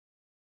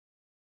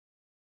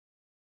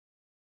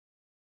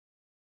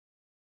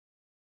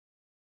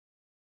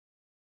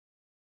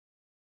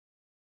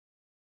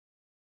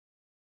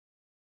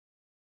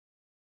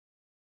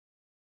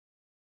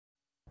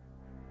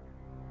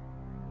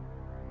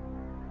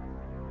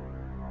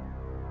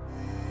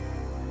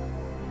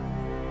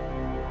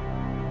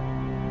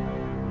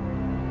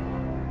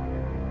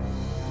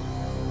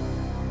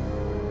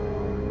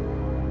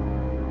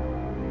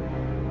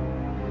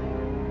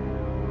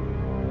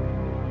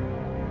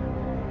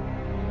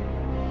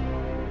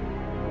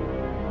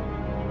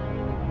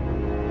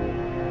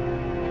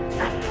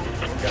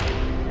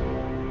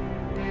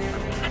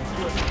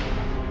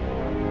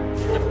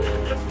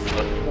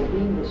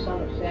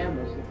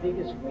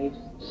his wages.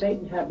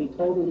 Satan had me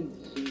totally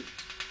deceived.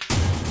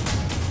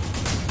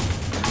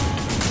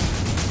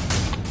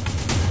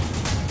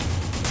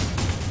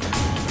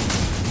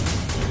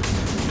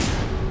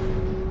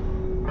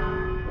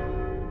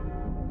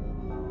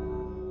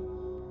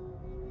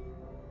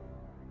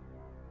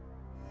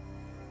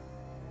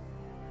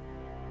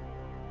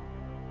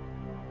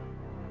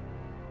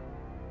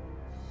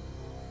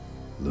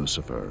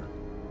 Lucifer,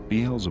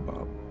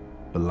 Beelzebub,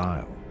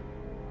 Belial,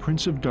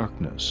 Prince of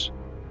Darkness,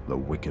 the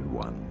Wicked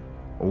One,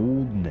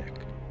 Old Nick,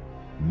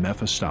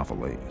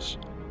 Mephistopheles,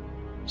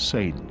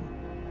 Satan.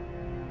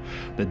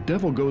 The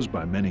devil goes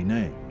by many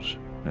names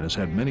and has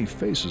had many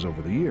faces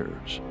over the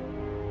years.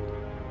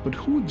 But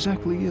who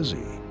exactly is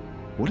he?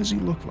 What does he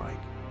look like?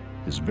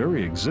 His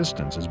very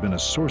existence has been a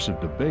source of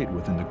debate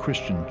within the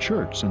Christian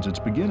church since its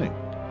beginning.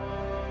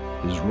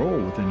 His role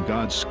within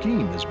God's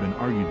scheme has been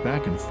argued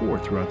back and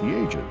forth throughout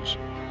the ages.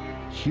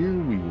 Here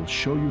we will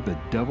show you the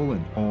devil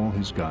in all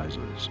his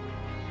guises.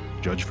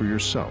 Judge for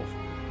yourself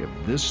if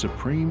this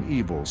supreme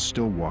evil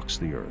still walks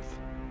the earth,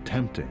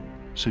 tempting,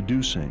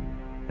 seducing,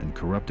 and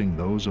corrupting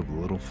those of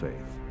little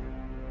faith.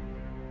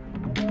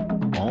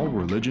 All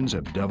religions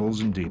have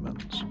devils and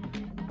demons,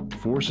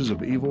 forces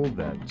of evil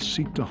that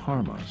seek to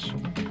harm us.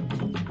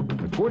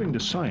 According to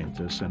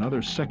scientists and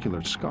other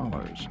secular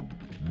scholars,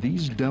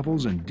 these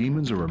devils and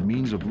demons are a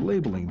means of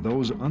labeling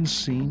those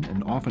unseen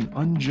and often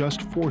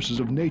unjust forces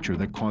of nature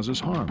that cause us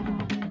harm.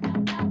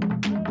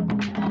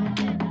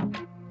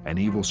 An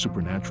evil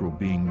supernatural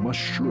being must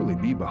surely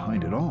be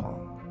behind it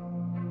all.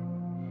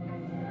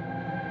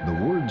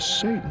 The word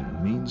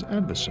Satan means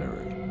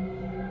adversary,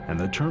 and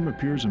the term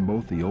appears in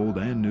both the Old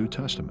and New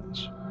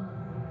Testaments.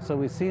 So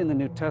we see in the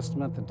New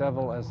Testament the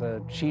devil as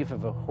a chief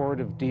of a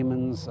horde of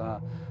demons,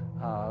 a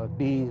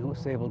being who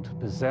is able to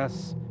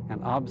possess and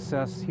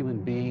obsess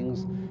human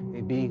beings,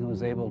 a being who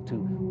is able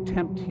to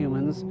tempt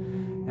humans.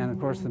 And of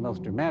course, the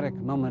most dramatic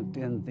moment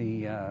in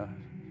the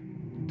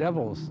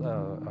devil's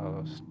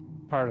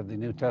part of the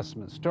New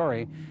Testament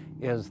story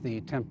is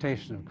the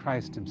temptation of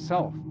Christ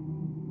himself.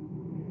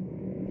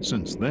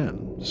 Since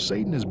then,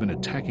 Satan has been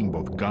attacking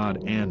both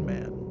God and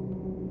man.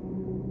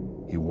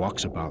 He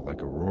walks about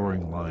like a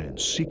roaring lion,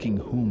 seeking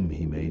whom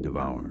he may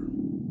devour.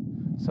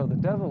 So the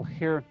devil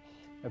here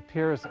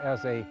appears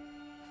as a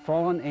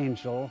fallen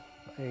angel,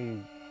 a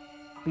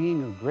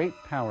being of great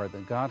power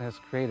that God has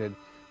created,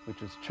 which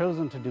has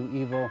chosen to do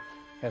evil,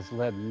 has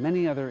led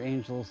many other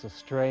angels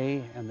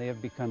astray, and they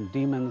have become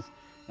demons,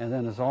 and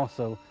then is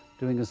also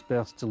doing his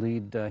best to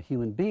lead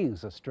human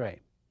beings astray.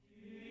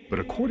 But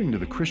according to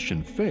the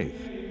Christian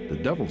faith, the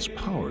devil's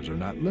powers are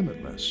not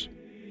limitless.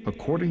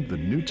 According to the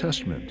New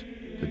Testament,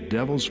 the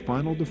devil's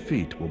final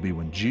defeat will be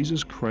when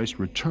Jesus Christ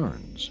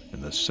returns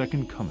in the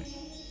second coming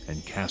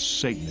and casts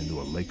Satan into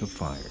a lake of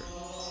fire.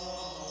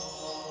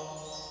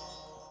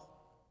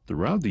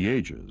 Throughout the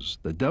ages,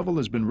 the devil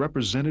has been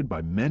represented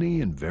by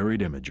many and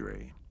varied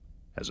imagery.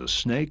 As a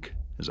snake,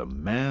 as a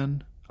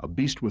man, a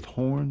beast with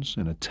horns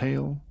and a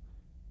tail,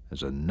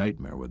 as a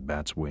nightmare with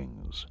bat's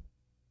wings.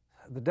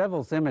 The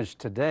devil's image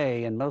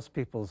today in most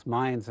people's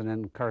minds and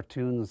in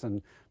cartoons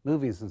and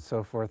movies and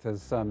so forth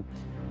is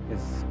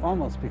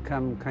almost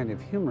become kind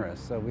of humorous.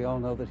 So we all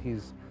know that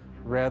he's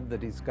red,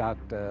 that he's got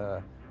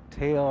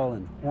tail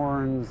and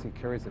horns, he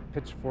carries a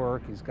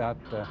pitchfork, he's got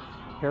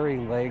hairy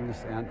legs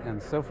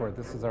and so forth.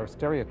 This is our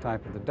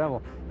stereotype of the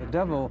devil. The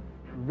devil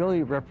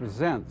really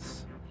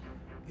represents,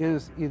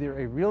 is either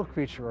a real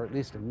creature or at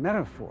least a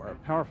metaphor,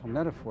 a powerful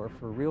metaphor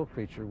for a real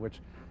creature which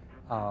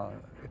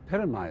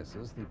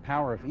epitomizes the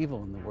power of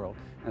evil in the world.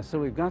 And so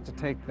we've got to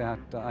take that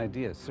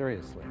idea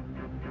seriously.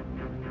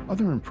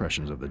 Other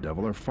impressions of the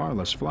devil are far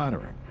less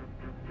flattering,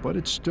 but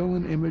it's still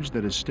an image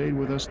that has stayed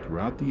with us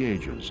throughout the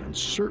ages and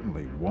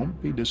certainly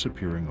won't be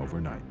disappearing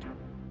overnight.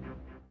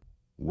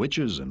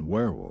 Witches and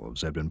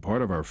werewolves had been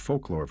part of our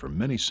folklore for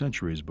many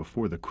centuries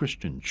before the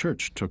Christian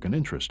church took an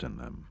interest in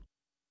them.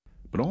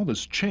 But all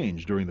this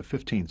changed during the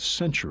 15th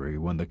century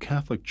when the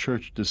Catholic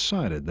Church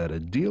decided that a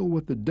deal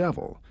with the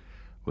devil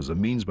was a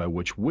means by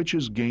which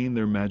witches gained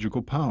their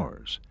magical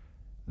powers.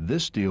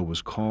 This deal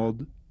was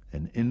called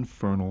an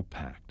infernal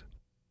pact.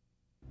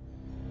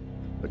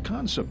 The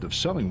concept of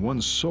selling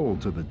one's soul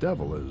to the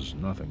devil is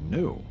nothing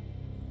new.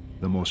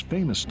 The most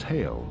famous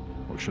tale,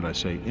 or should I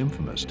say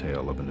infamous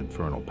tale, of an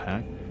infernal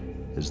pact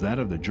is that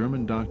of the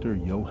German doctor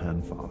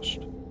Johann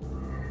Faust.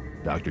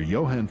 Dr.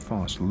 Johann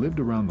Faust lived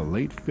around the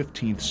late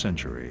 15th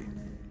century.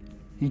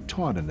 He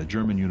taught in the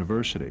German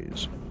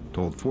universities,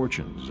 told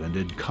fortunes, and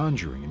did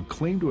conjuring, and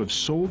claimed to have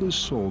sold his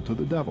soul to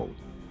the devil.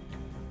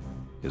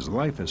 His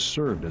life has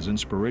served as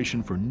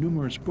inspiration for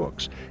numerous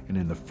books, and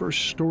in the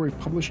first story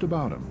published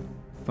about him,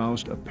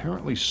 Faust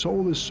apparently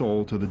sold his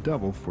soul to the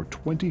devil for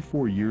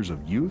 24 years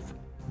of youth,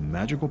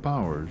 magical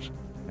powers,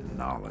 and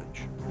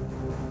knowledge.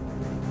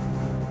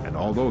 And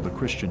although the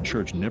Christian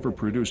church never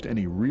produced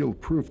any real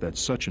proof that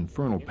such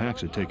infernal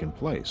pacts had taken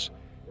place,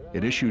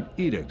 it issued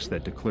edicts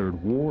that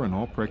declared war on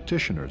all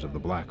practitioners of the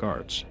black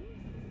arts.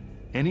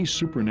 Any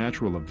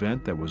supernatural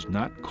event that was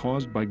not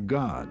caused by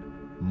God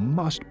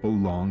must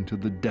belong to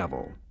the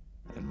devil,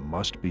 and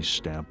must be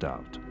stamped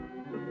out.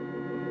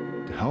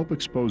 To help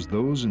expose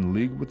those in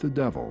league with the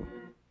devil,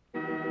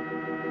 In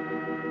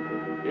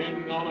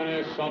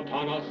nomine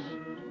Satanas,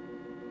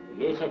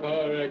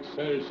 Lucifer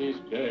excelsis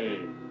Dei.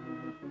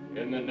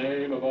 In the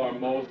name of our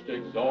most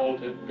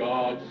exalted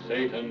God,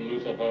 Satan,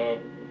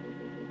 Lucifer,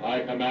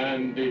 I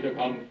command thee to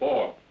come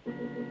forth.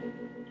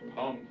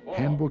 Come forth.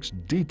 handbooks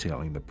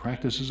detailing the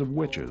practices of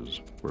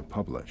witches were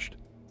published.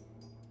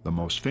 The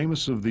most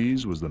famous of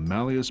these was the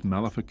Malleus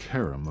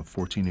Maleficarum of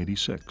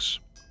 1486.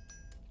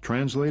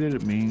 Translated,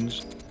 it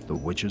means the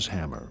witch's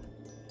hammer.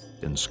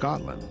 In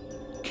Scotland,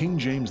 King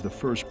James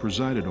I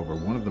presided over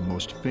one of the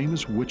most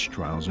famous witch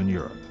trials in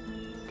Europe,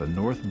 the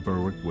North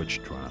Berwick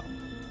Witch Trial.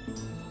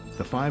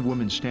 The 5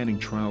 women standing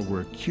trial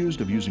were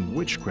accused of using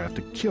witchcraft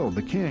to kill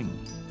the king.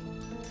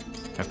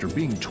 After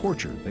being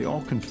tortured, they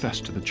all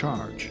confessed to the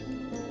charge.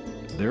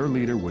 Their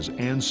leader was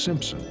Anne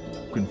Simpson,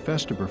 who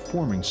confessed to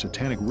performing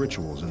satanic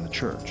rituals in the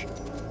church,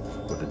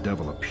 with the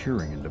devil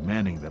appearing and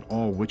demanding that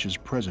all witches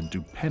present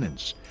do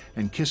penance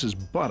and kiss his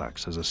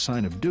buttocks as a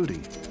sign of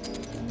duty.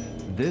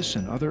 This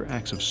and other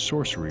acts of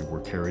sorcery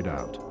were carried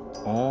out,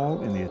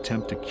 all in the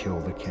attempt to kill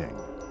the king,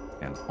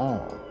 and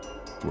all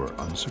were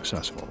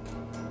unsuccessful.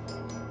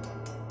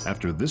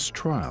 After this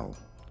trial,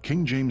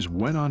 King James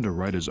went on to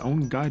write his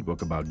own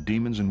guidebook about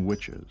demons and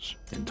witches,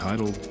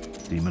 entitled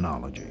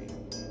Demonology.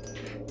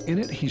 In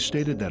it, he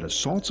stated that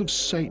assaults of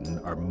Satan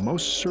are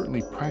most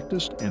certainly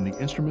practiced and the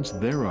instruments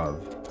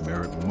thereof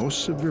merit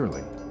most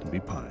severely to be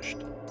punished.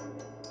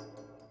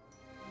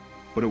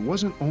 But it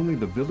wasn't only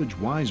the village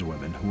wise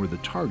women who were the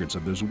targets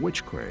of this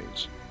witch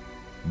craze.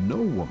 No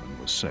woman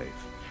was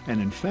safe,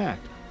 and in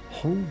fact,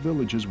 whole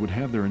villages would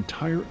have their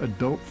entire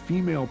adult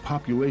female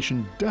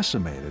population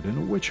decimated in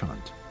a witch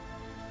hunt.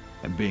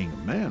 And being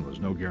a man was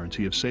no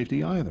guarantee of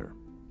safety either.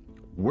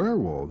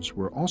 Werewolves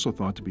were also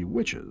thought to be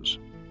witches,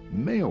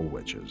 male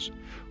witches,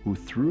 who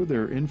through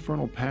their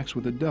infernal pacts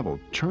with the devil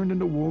turned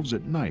into wolves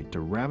at night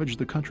to ravage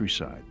the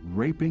countryside,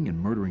 raping and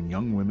murdering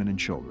young women and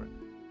children.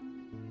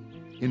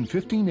 In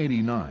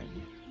 1589,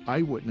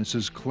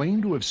 eyewitnesses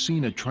claimed to have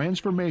seen a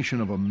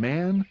transformation of a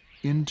man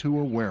into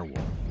a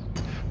werewolf.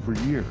 For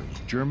years,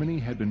 Germany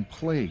had been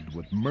plagued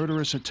with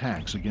murderous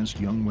attacks against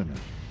young women.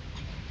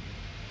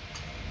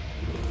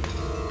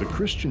 The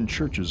Christian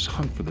church's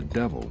hunt for the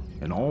devil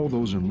and all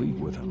those in league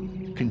with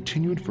him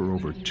continued for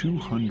over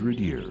 200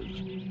 years.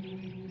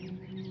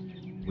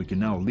 We can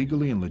now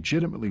legally and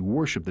legitimately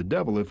worship the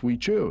devil if we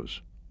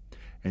choose.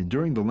 And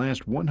during the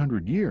last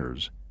 100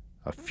 years,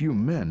 a few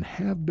men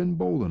have been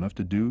bold enough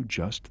to do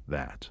just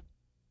that.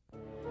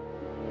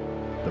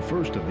 The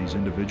first of these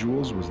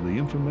individuals was the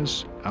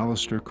infamous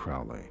Aleister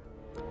Crowley.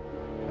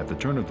 At the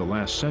turn of the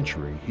last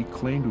century, he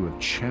claimed to have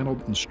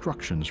channeled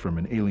instructions from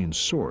an alien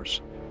source,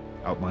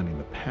 outlining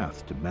the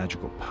path to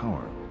magical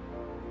power.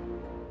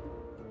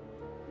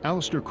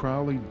 Aleister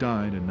Crowley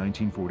died in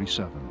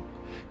 1947,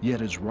 yet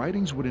his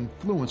writings would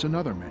influence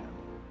another man,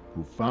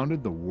 who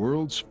founded the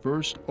world's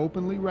first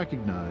openly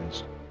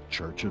recognized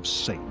Church of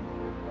Satan.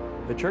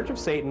 The Church of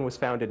Satan was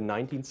founded in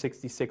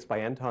 1966 by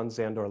Anton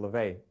Szandor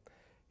LaVey.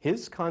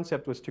 His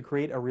concept was to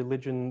create a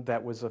religion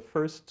that was a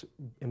first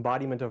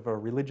embodiment of a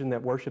religion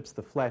that worships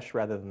the flesh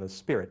rather than the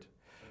spirit.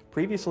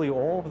 Previously,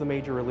 all of the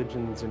major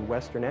religions in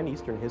Western and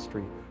Eastern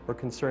history were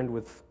concerned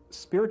with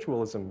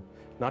spiritualism,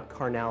 not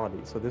carnality.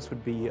 So this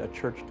would be a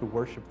church to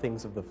worship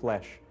things of the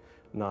flesh,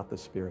 not the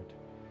spirit.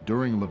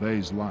 During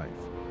LaVey's life,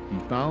 he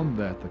found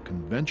that the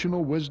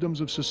conventional wisdoms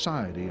of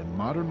society and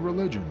modern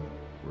religion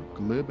were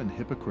glib and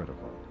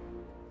hypocritical.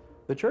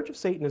 The Church of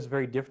Satan is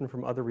very different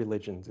from other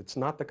religions. It's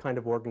not the kind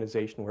of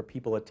organization where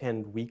people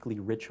attend weekly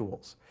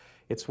rituals.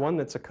 It's one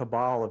that's a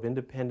cabal of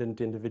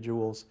independent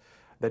individuals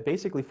that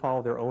basically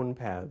follow their own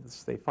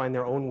paths. They find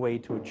their own way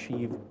to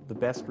achieve the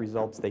best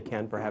results they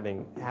can for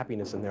having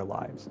happiness in their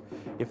lives.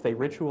 If they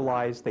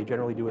ritualize, they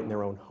generally do it in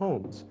their own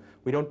homes.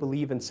 We don't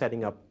believe in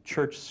setting up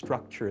church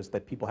structures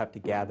that people have to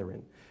gather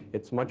in.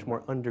 It's much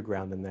more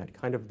underground than that,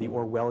 kind of the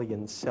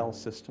Orwellian cell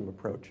system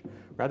approach,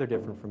 rather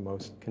different from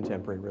most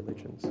contemporary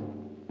religions.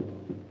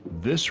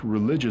 This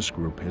religious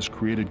group has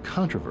created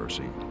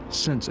controversy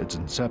since its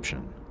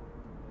inception,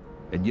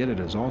 and yet it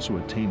has also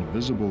attained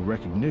visible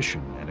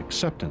recognition and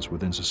acceptance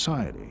within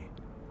society,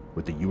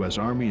 with the U.S.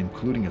 Army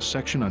including a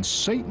section on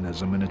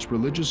Satanism in its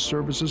Religious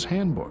Services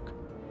Handbook.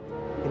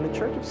 In the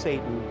Church of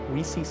Satan,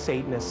 we see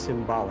Satan as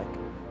symbolic.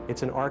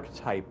 It's an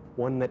archetype,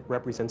 one that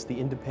represents the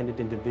independent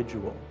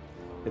individual.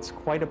 It's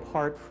quite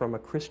apart from a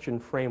Christian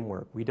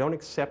framework. We don't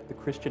accept the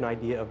Christian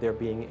idea of there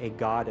being a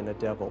God and a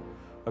devil,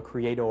 a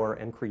creator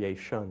and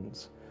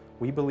creations.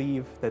 We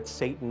believe that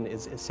Satan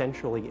is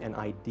essentially an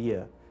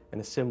idea and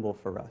a symbol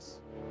for us.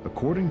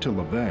 According to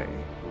LaVey,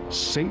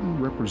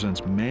 Satan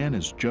represents man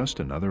as just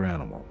another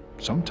animal,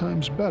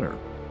 sometimes better,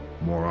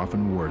 more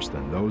often worse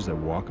than those that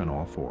walk on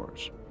all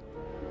fours,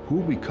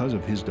 who, because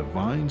of his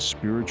divine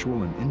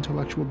spiritual and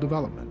intellectual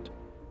development,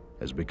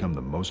 has become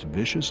the most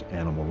vicious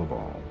animal of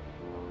all.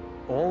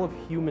 All of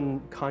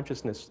human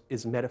consciousness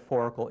is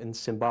metaphorical and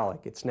symbolic.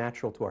 It's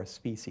natural to our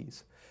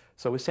species.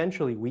 So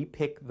essentially, we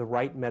pick the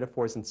right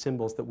metaphors and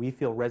symbols that we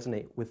feel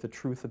resonate with the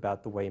truth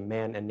about the way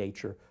man and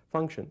nature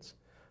functions.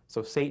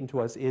 So Satan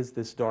to us is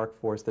this dark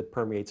force that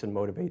permeates and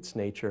motivates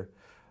nature,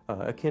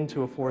 akin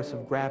to a force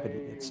of gravity.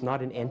 It's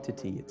not an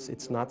entity.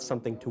 It's not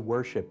something to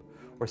worship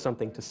or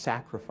something to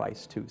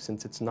sacrifice to,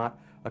 since it's not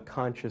a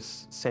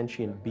conscious,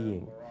 sentient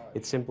being.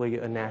 It's simply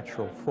a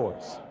natural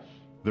force.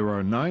 There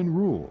are 9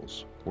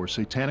 rules or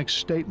satanic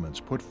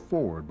statements put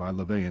forward by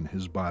LaVey in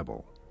his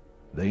Bible.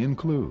 They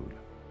include: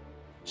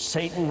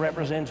 Satan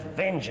represents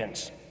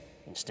vengeance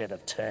instead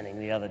of turning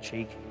the other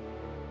cheek.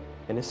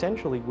 And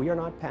essentially, we are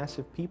not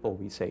passive people,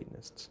 we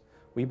Satanists.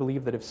 We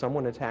believe that if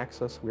someone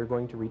attacks us, we're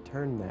going to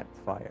return that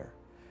fire.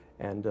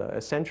 And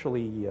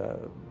essentially,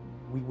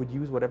 we would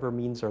use whatever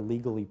means are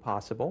legally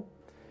possible.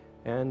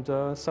 And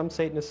some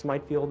Satanists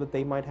might feel that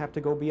they might have to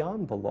go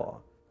beyond the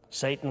law.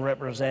 Satan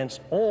represents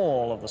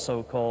all of the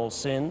so-called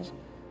sins,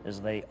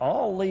 as they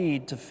all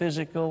lead to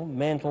physical,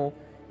 mental,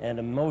 and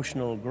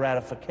emotional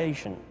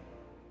gratification.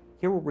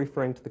 Here we're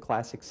referring to the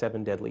classic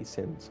 7 deadly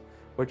sins,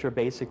 which are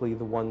basically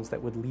the ones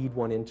that would lead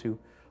one into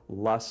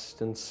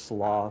lust and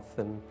sloth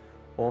and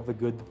all the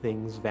good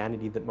things,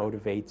 vanity that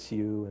motivates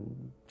you,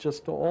 and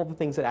just all the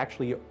things that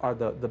actually are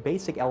the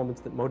basic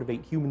elements that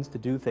motivate humans to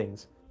do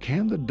things.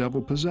 Can the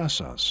devil possess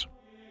us?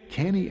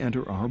 Can he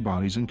enter our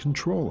bodies and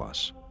control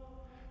us?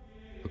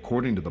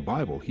 According to the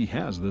Bible, he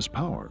has this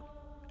power,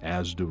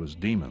 as do his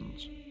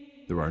demons.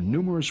 There are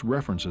numerous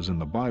references in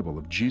the Bible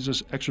of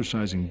Jesus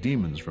exorcising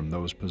demons from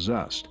those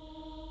possessed.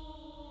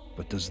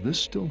 But does this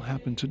still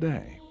happen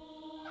today?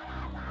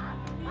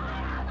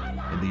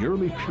 In the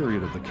early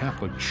period of the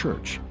Catholic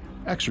Church,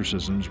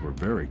 exorcisms were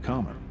very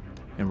common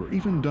and were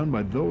even done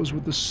by those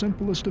with the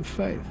simplest of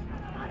faith.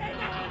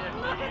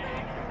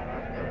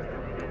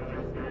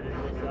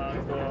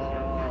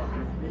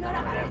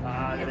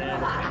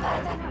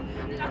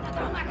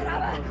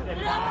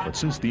 But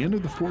since the end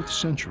of the 4th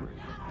century,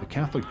 the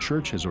Catholic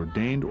Church has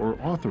ordained or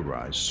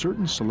authorized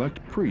certain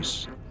select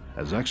priests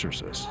as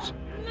exorcists.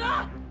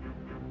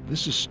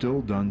 This is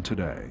still done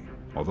today,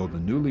 although the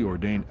newly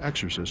ordained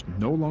exorcist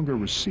no longer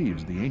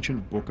receives the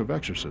ancient book of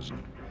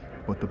exorcism,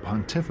 but the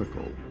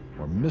pontifical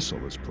or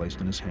missal is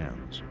placed in his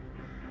hands.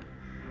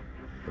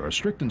 There are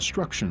strict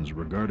instructions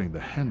regarding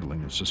the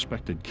handling of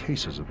suspected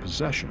cases of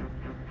possession.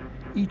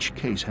 Each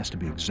case has to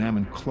be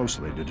examined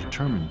closely to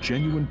determine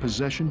genuine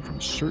possession from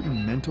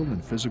certain mental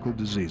and physical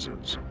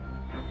diseases.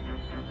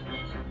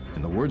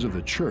 In the words of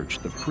the Church,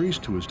 the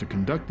priest who is to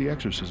conduct the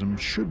exorcism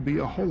should be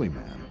a holy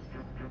man,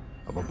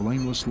 of a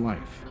blameless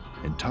life,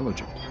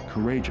 intelligent,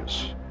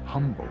 courageous,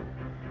 humble,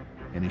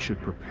 and he should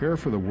prepare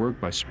for the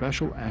work by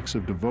special acts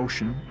of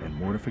devotion and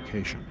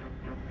mortification,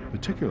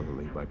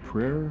 particularly by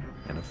prayer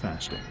and a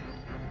fasting.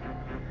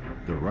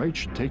 The rite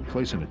should take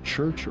place in a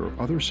church or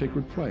other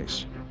sacred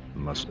place,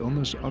 unless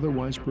illness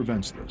otherwise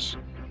prevents this.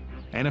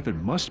 And if it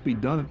must be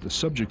done at the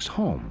subject's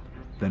home,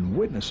 then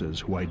witnesses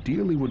who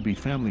ideally would be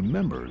family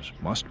members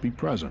must be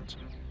present,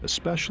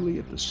 especially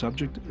if the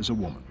subject is a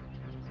woman.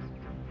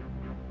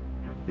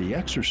 The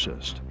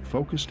exorcist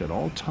focused at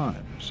all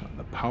times on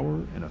the power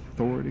and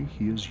authority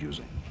he is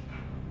using.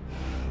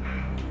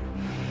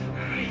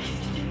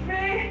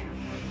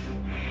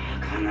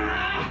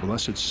 The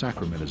Blessed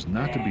Sacrament is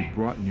not to be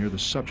brought near the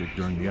subject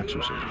during the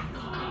exorcism.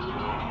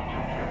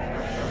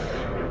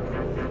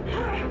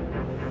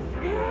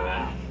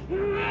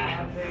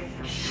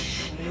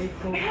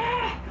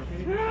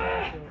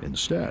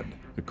 Instead,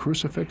 the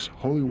crucifix,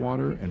 holy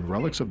water, and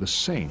relics of the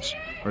saints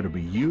are to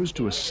be used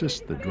to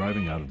assist the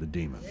driving out of the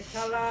demon.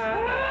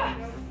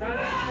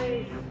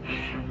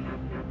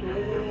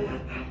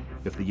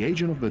 If the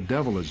agent of the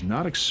devil is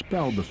not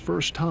expelled the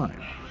first time,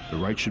 the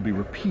rite should be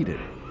repeated,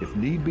 if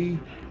need be,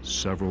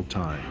 several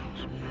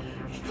times.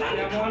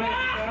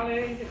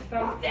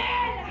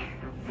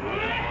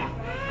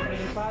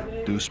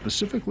 Do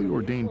specifically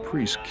ordained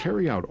priests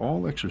carry out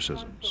all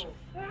exorcisms?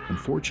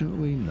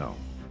 Unfortunately, no.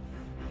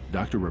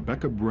 Dr.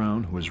 Rebecca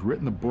Brown, who has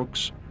written the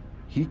books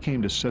He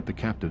Came to Set the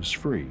Captives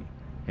Free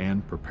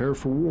and Prepare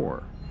for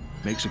War,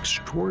 makes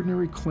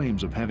extraordinary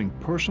claims of having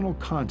personal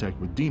contact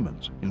with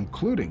demons,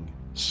 including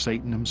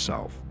Satan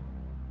himself.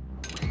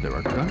 There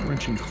are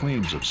gut-wrenching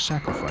claims of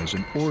sacrifice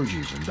and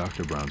orgies in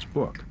Dr. Brown's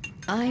book.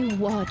 I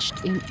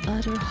watched in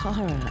utter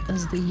horror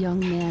as the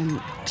young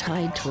man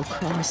tied to a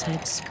cross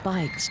had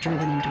spikes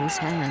driven into his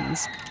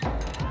hands.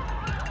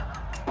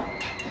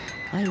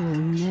 I will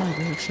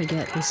never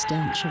forget the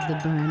stench of the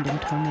burned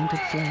and tormented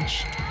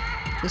flesh,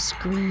 the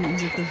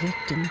screams of the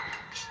victim,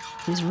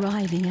 his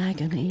writhing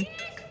agony.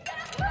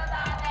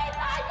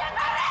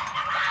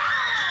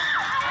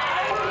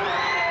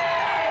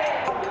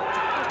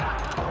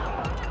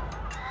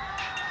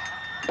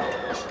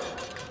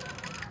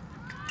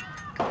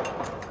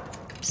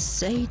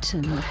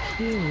 Satan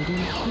appeared in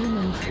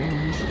human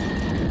form.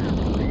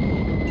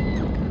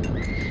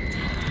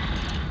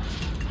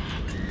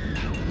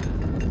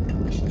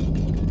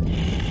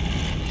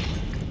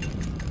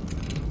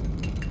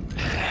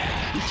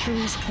 Threw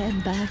his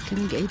head back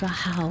and gave a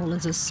howl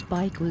as a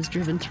spike was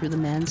driven through the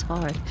man's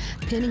heart,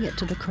 pinning it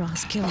to the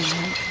cross, killing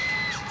him.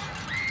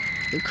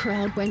 The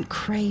crowd went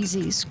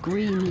crazy,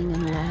 screaming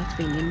and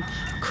laughing in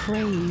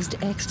crazed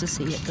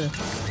ecstasy at the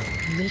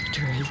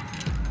victory.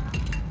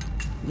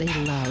 They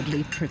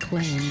loudly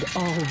proclaimed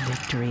all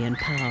victory and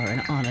power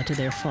and honor to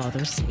their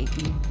father,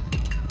 Satan.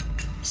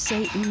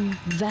 Satan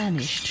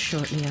vanished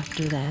shortly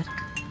after that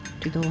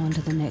to go on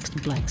to the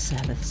next Black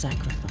Sabbath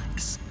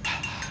sacrifice.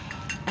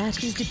 At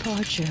his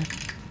departure,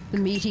 the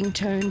meeting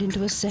turned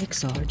into a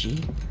sex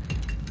orgy,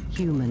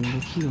 human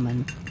with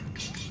human,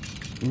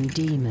 and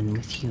demon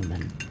with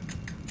human.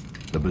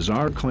 The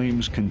bizarre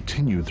claims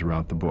continue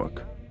throughout the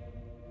book.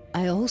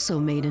 I also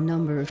made a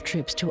number of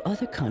trips to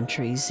other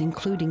countries,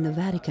 including the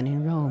Vatican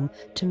in Rome,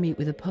 to meet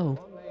with the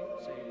Pope.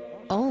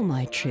 All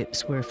my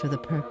trips were for the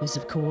purpose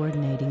of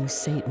coordinating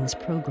Satan's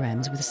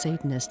programs with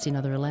Satanists in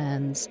other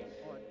lands.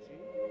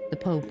 The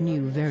Pope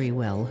knew very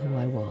well who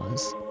I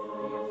was.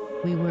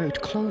 We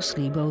worked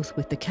closely both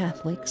with the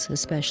Catholics,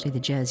 especially the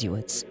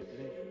Jesuits,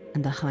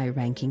 and the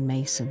high-ranking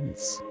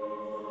Masons.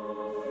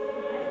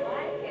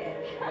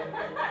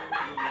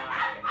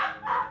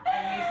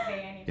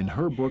 In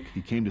her book,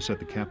 He Came to Set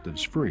the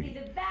Captives Free,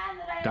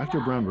 Dr.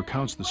 Brown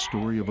recounts the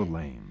story of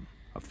Elaine,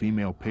 a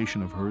female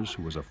patient of hers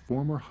who was a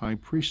former high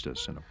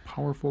priestess in a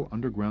powerful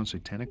underground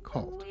satanic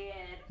cult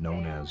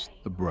known as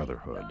the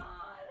Brotherhood.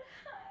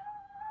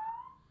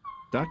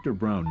 Dr.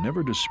 Brown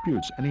never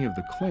disputes any of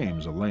the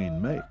claims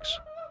Elaine makes.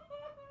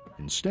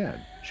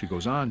 Instead, she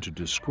goes on to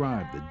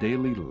describe the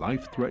daily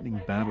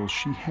life-threatening battles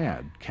she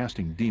had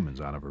casting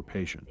demons out of her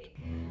patient.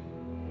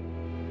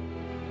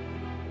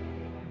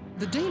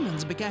 The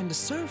demons began to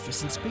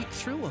surface and speak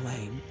through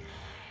Elaine.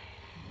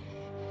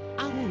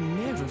 I will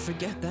never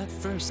forget that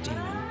first demon.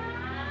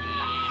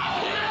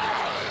 I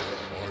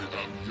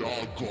am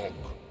Yargog,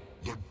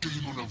 the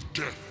demon of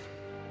death,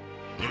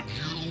 and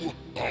you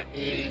are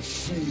all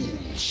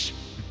fools.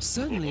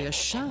 Suddenly a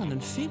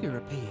shining figure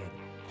appeared.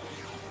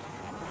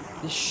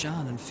 This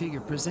shining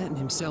figure, presenting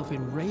himself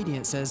in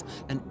radiance as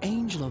an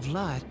angel of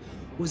light,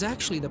 was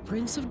actually the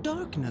Prince of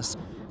Darkness,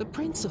 the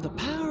Prince of the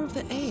power of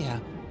the air,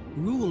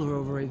 ruler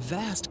over a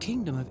vast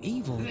kingdom of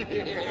evil,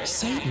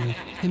 Satan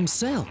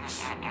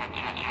himself.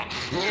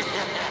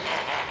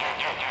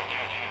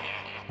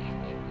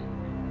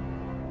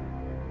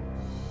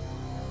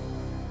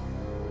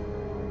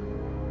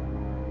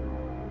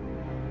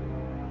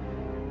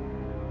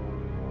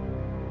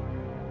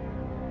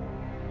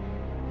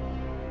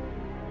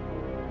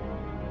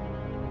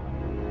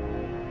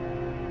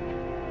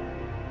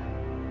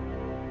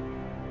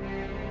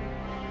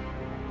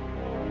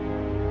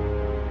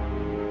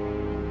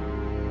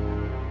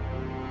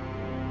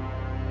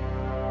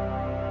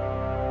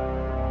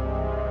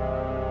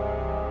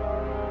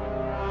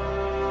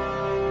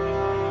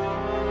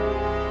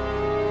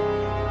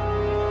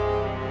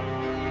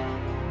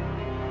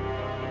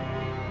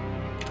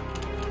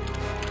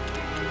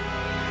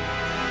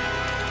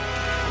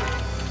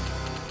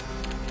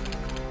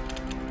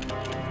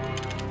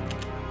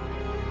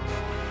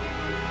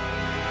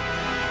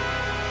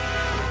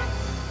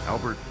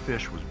 Albert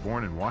Fish was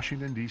born in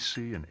Washington,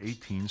 D.C. in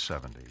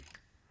 1870.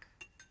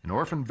 An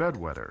orphan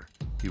bedwetter,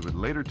 he would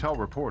later tell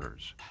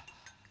reporters,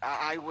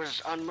 I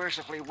was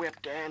unmercifully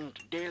whipped, and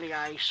daily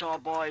I saw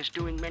boys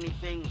doing many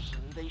things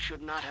they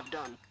should not have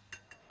done.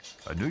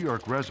 a New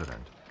York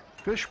resident,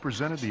 Fish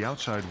presented the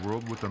outside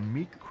world with a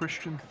meek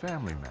Christian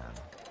family man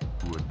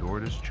who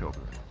adored his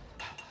children.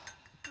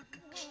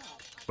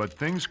 But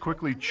things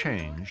quickly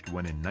changed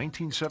when in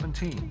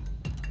 1917,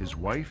 his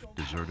wife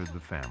deserted the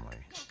family.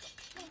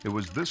 It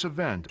was this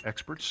event,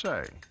 experts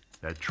say,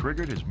 that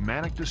triggered his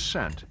manic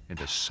descent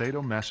into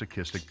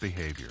sadomasochistic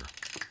behavior.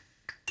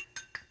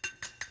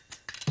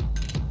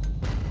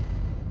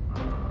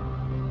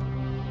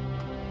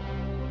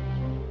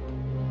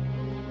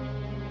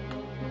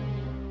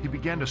 He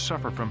began to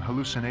suffer from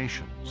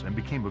hallucinations and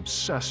became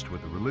obsessed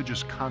with the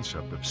religious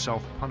concept of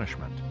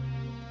self-punishment.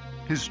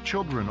 His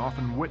children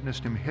often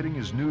witnessed him hitting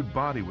his nude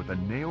body with a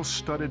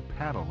nail-studded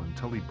paddle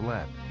until he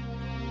bled.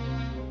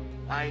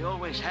 I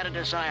always had a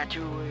desire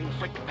to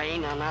inflict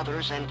pain on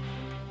others and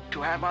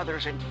to have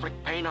others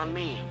inflict pain on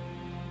me.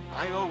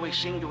 I always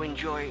seemed to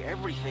enjoy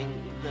everything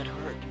that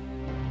hurt.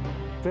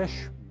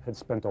 Fish had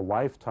spent a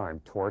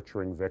lifetime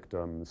torturing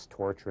victims,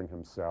 torturing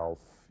himself,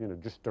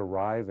 just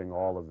deriving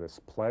all of this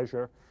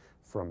pleasure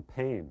from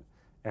pain.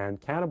 And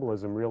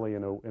cannibalism really,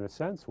 in a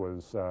sense,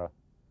 was the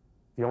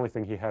only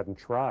thing he hadn't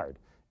tried.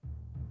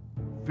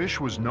 Fish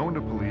was known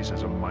to police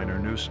as a minor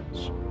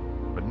nuisance,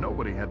 but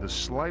nobody had the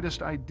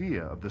slightest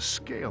idea of the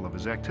scale of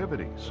his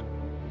activities.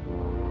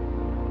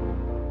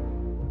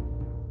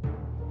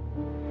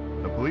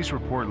 The police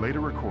report later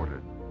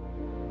recorded,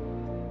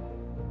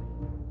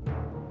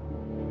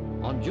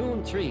 on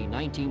June 3,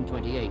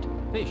 1928,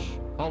 Fish,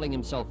 calling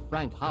himself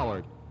Frank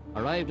Howard,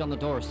 arrived on the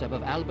doorstep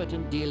of Albert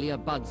and Delia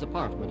Budd's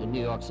apartment in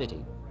New York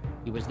City.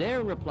 He was there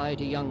in reply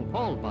to young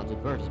Paul Budd's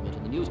advertisement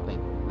in the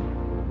newspaper.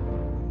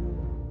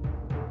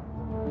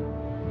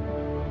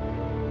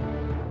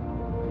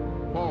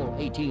 Paul,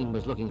 18,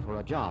 was looking for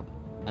a job,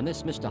 and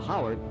this Mr.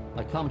 Howard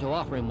had come to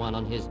offer him one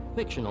on his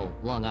fictional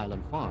Long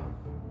Island farm.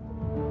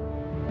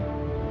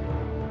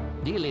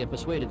 Delia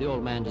persuaded the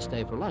old man to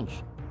stay for lunch.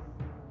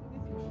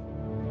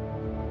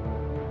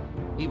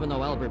 Even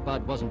though Albert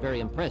Budd wasn't very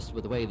impressed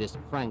with the way this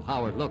Frank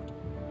Howard looked,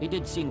 he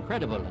did seem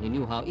credible and he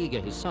knew how eager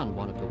his son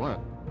wanted to work.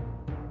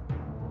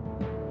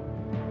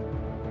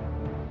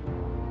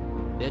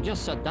 They had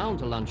just sat down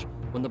to lunch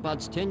when the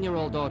Budds'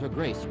 10-year-old daughter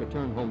Grace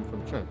returned home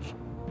from church.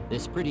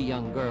 This pretty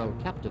young girl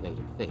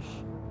captivated Fish.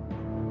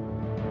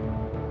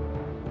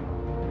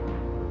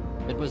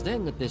 It was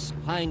then that this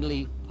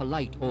kindly,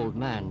 polite old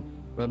man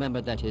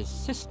remembered that his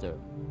sister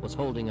was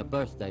holding a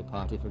birthday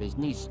party for his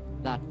niece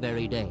that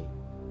very day.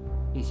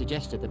 He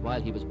suggested that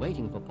while he was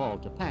waiting for Paul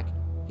to pack,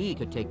 he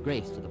could take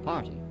Grace to the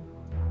party.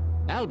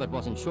 Albert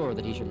wasn't sure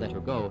that he should let her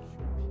go,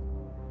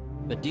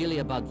 but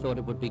Delia Budd thought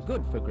it would be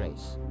good for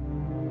Grace.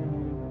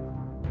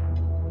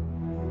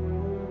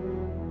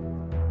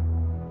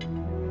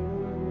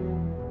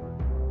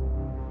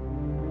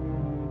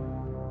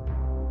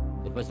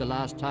 It was the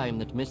last time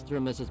that Mr.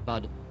 and Mrs.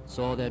 Budd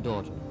saw their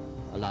daughter,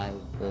 alive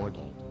or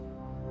dead.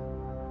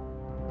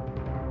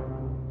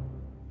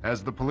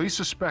 As the police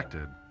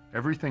suspected,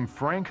 everything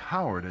Frank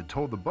Howard had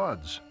told the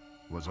Budds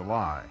was a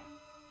lie.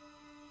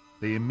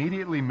 They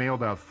immediately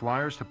mailed out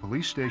flyers to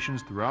police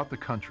stations throughout the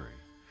country.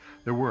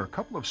 There were a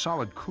couple of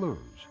solid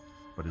clues,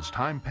 but as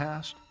time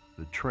passed,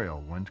 the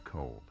trail went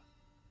cold.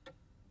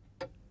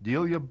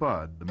 Delia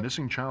Budd, the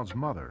missing child's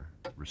mother,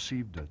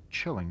 received a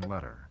chilling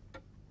letter.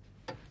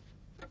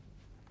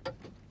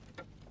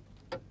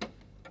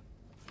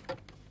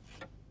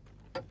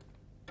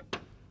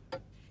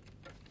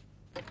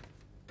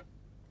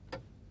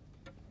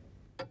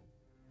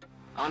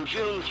 On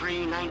June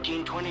 3,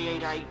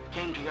 1928, I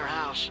came to your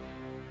house.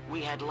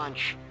 We had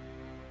lunch.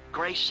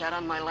 Grace sat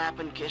on my lap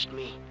and kissed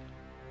me.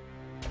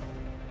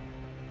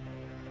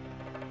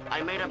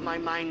 I made up my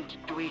mind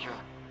to eat her.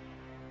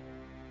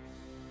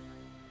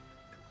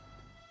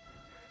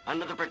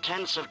 Under the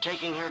pretense of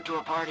taking her to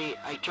a party,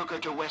 I took her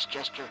to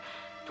Westchester,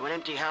 to an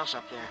empty house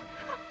up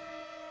there.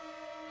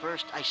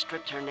 First, I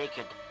stripped her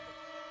naked.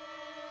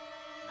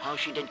 How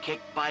she did kick,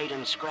 bite,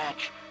 and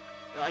scratch.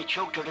 I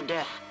choked her to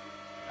death.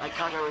 I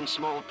cut her in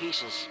small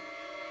pieces.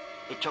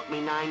 It took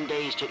me 9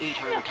 days to eat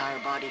her entire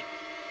body.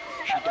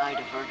 She died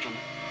a virgin.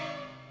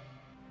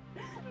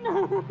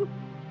 No.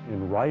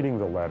 In writing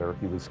the letter,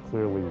 he was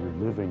clearly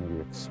reliving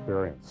the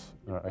experience.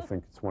 I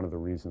think it's one of the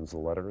reasons the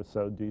letter is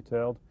so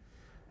detailed.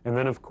 And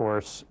then, of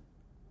course,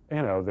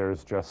 you know,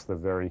 there's just the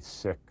very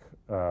sick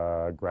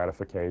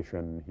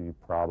gratification he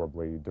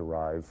probably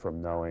derived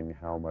from knowing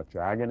how much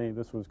agony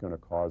this was going to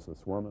cause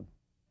this woman.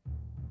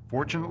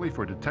 Fortunately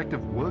for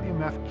Detective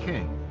William F.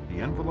 King, the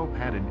envelope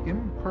had an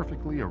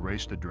imperfectly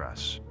erased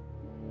address.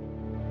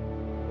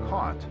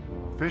 Caught,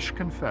 Fish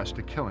confessed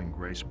to killing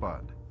Grace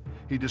Budd.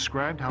 He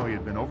described how he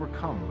had been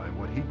overcome by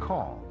what he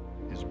called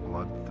his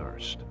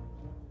bloodthirst.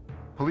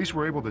 Police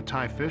were able to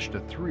tie Fish to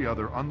 3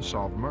 other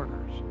unsolved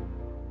murders.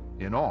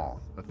 In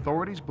all,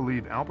 authorities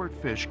believe Albert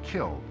Fish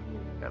killed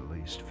at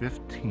least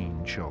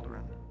 15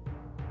 children.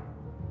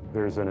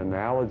 There's an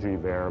analogy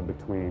there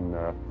between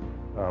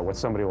what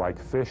somebody like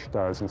Fish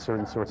does and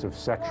certain sorts of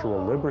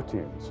sexual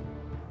libertines.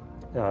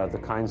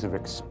 The kinds of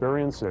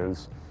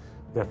experiences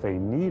that they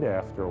need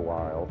after a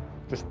while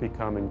just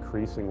become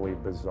increasingly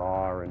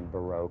bizarre and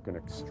baroque and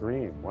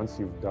extreme. Once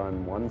you've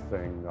done one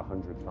thing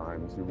 100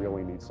 times, you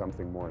really need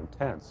something more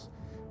intense.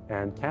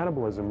 And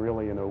cannibalism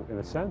really, in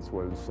a sense,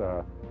 was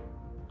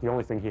the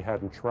only thing he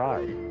hadn't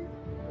tried.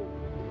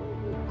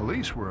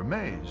 Police were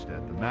amazed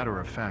at the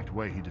matter-of-fact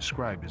way he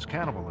described his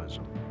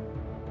cannibalism.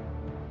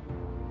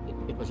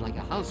 It was like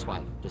a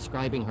housewife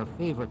describing her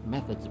favorite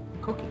methods of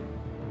cooking.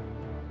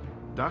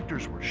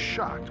 Doctors were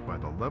shocked by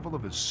the level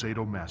of his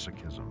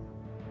sadomasochism.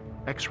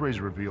 X-rays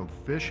revealed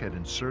Fish had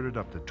inserted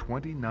up to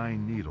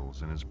 29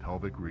 needles in his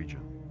pelvic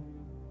region.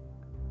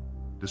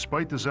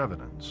 Despite this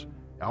evidence,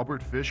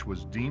 Albert Fish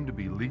was deemed to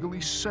be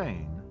legally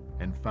sane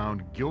and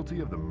found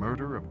guilty of the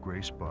murder of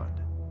Grace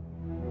Budd.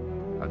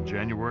 On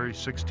January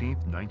 16,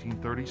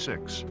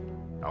 1936,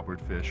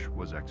 Albert Fish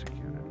was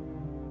executed.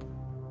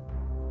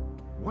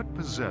 What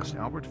possessed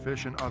Albert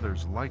Fish and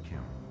others like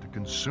him to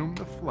consume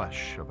the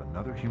flesh of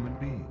another human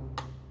being?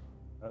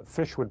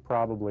 Fish would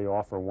probably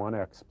offer one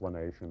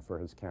explanation for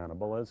his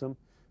cannibalism,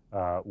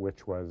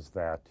 which was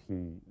that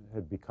he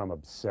had become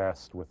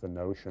obsessed with the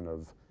notion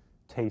of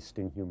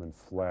tasting human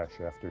flesh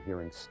after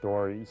hearing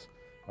stories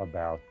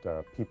about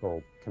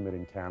people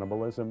committing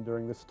cannibalism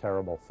during this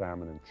terrible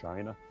famine in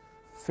China.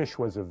 Fish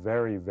was a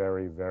very,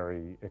 very,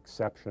 very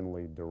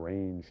exceptionally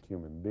deranged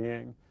human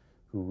being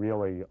who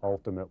really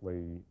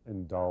ultimately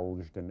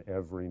indulged in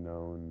every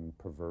known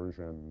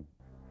perversion.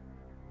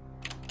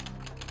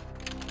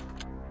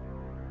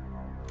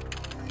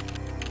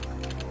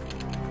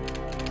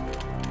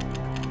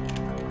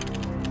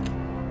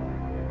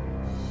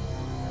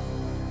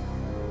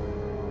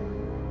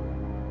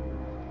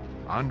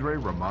 Andrei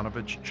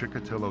Romanovich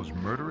Chikatilo's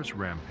murderous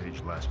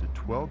rampage lasted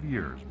 12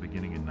 years,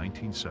 beginning in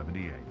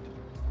 1978.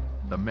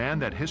 The man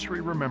that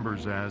history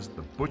remembers as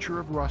the Butcher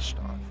of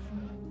Rostov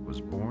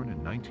was born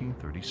in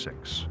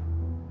 1936.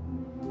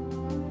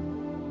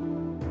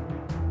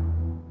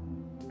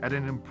 At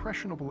an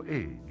impressionable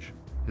age,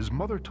 his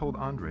mother told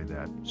Andre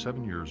that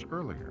 7 years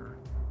earlier,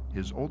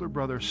 his older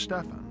brother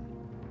Stefan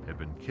had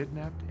been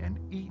kidnapped and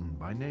eaten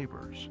by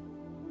neighbors.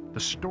 The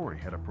story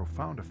had a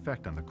profound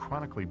effect on the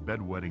chronically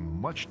bedwetting,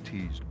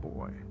 much-teased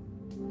boy.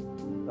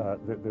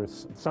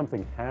 There's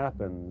something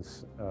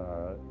happens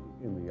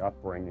in the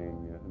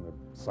upbringing and the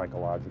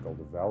psychological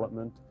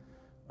development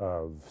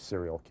of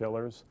serial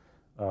killers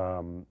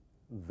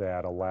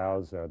that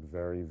allows that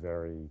very,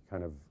 very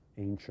kind of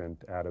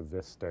ancient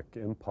atavistic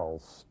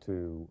impulse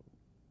to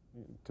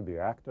be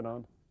acted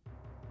on.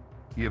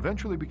 He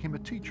eventually became a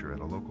teacher at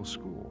a local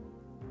school,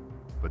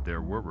 but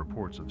there were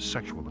reports of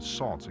sexual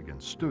assaults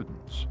against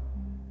students.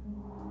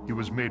 He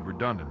was made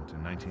redundant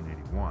in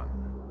 1981.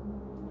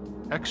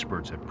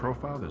 Experts had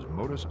profiled his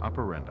modus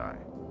operandi.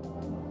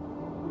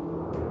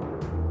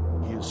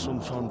 He soon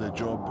found a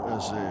job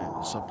as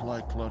a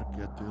supply clerk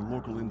at the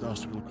local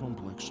industrial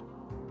complex.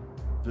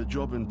 The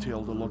job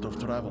entailed a lot of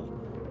travel,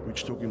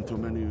 which took him to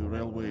many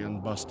railway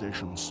and bus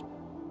stations.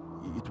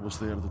 It was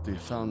there that they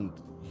found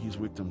his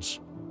victims.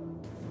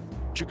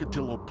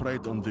 Chikatilo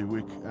preyed on the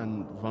weak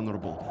and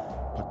vulnerable,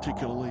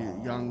 particularly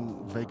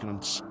young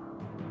vagrants.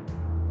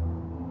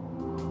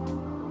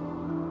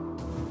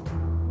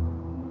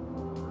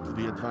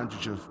 The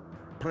advantage of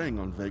preying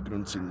on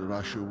vagrants in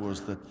Russia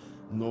was that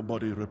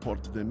nobody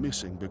reported them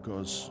missing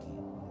because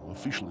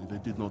officially they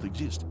did not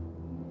exist.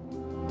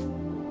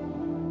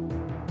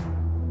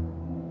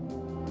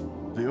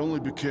 They only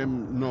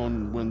became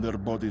known when their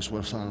bodies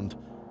were found.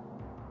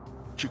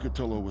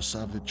 Chikatilo was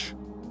savage.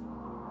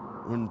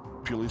 When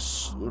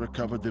police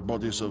recovered the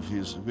bodies of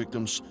his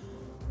victims,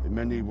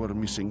 many were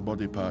missing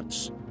body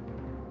parts.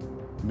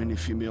 Many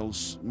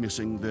females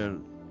missing their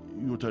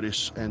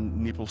uterus and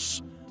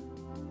nipples,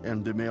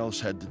 and the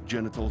males had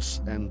genitals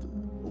and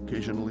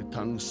occasionally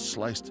tongues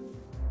sliced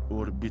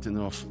or bitten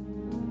off.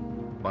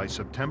 By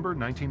September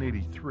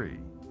 1983,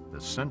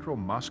 the Central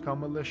Moscow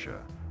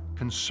militia,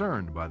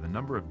 concerned by the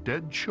number of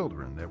dead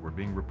children that were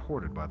being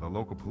reported by the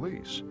local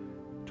police,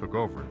 took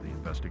over the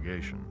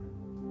investigation.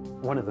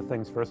 One of the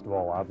things, first of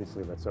all,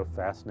 obviously, that's so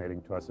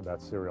fascinating to us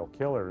about serial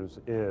killers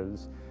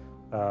is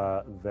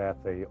that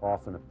they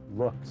often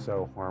look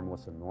so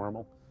harmless and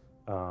normal.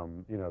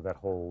 You know, that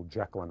whole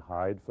Jekyll and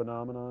Hyde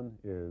phenomenon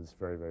is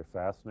very, very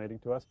fascinating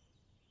to us.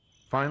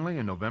 Finally,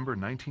 in November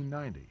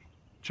 1990,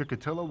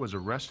 Chikatilo was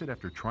arrested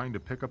after trying to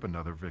pick up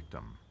another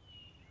victim.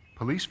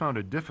 Police found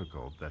it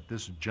difficult that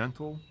this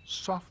gentle,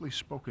 softly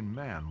spoken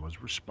man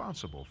was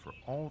responsible for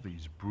all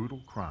these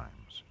brutal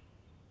crimes.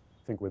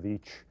 I think with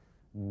each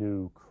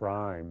new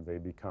crime they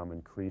become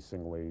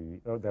increasingly,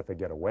 that they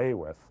get away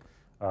with,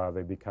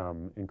 they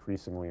become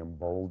increasingly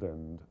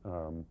emboldened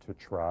to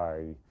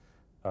try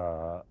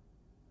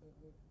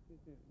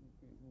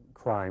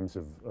crimes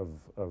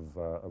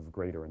of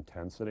greater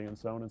intensity and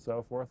so on and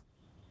so forth.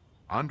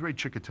 Andre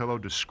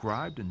Chikatilo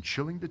described in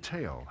chilling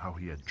detail how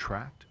he had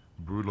tracked,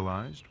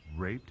 brutalized,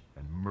 raped,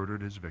 and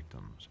murdered his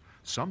victims,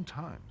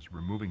 sometimes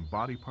removing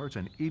body parts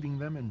and eating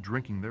them and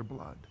drinking their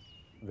blood.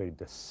 They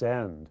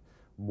descend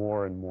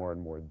more and more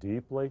and more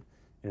deeply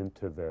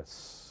into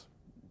this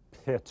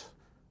pit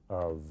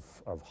of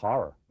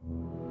horror.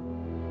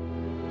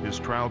 His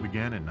trial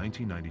began in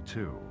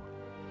 1992.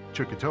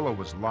 Chikatilo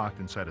was locked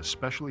inside a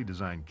specially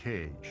designed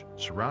cage,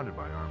 surrounded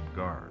by armed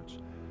guards.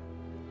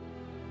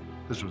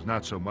 This was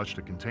not so much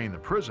to contain the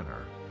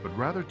prisoner, but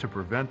rather to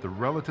prevent the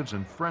relatives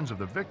and friends of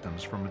the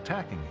victims from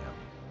attacking him.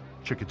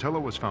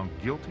 Chikatilo was found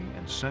guilty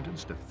and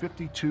sentenced to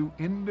 52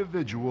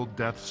 individual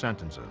death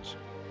sentences.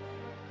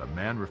 The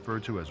man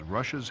referred to as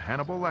Russia's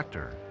Hannibal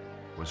Lecter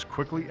was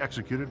quickly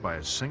executed by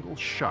a single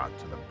shot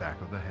to the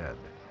back of the head.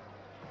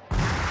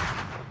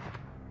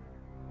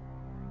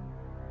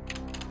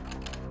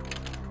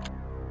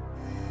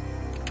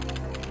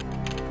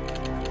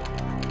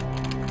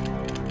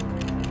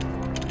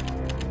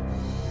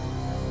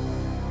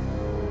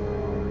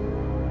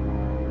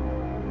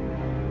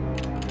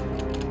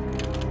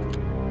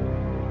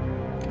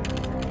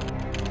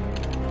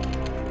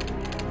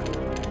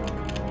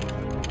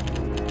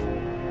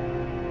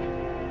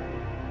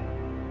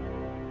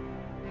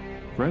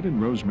 Fred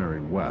and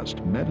Rosemary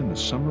West met in the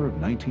summer of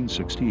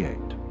 1968.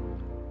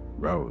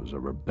 Rose, a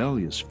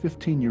rebellious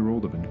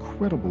 15-year-old of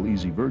incredible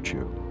easy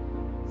virtue.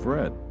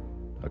 Fred,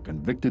 a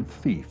convicted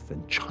thief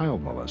and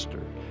child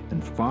molester,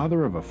 and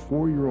father of a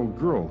 4-year-old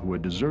girl who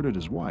had deserted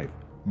his wife,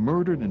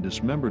 murdered and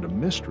dismembered a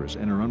mistress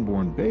and her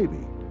unborn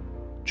baby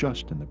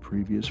just in the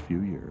previous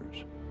few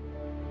years.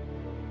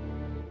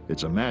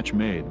 It's a match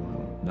made,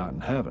 well, not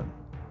in heaven,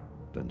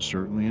 then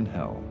certainly in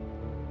hell.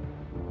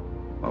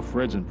 While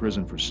Fred's in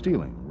prison for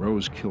stealing,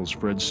 Rose kills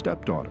Fred's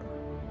stepdaughter.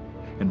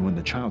 And when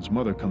the child's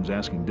mother comes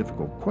asking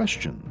difficult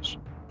questions,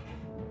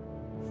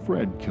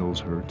 Fred kills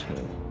her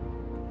too.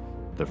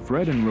 The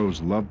Fred and Rose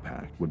love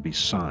pact would be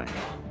signed,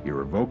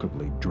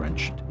 irrevocably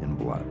drenched in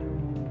blood.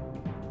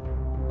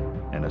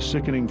 And a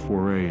sickening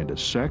foray into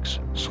sex,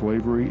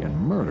 slavery, and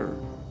murder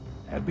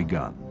had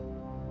begun.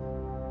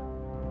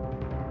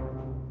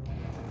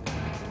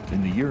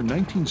 In the year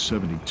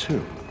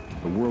 1972,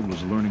 the world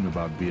was learning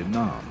about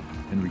Vietnam,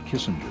 Henry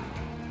Kissinger,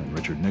 and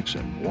Richard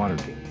Nixon,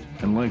 Watergate,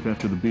 and life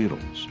after the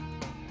Beatles.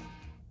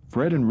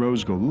 Fred and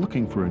Rose go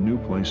looking for a new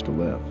place to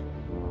live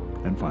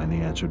and find the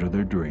answer to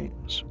their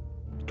dreams,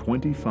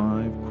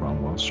 25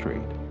 Cromwell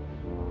Street.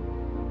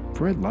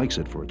 Fred likes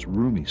it for its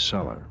roomy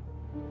cellar.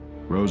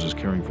 Rose is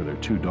caring for their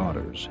two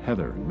daughters,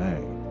 Heather and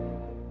May.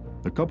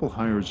 The couple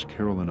hires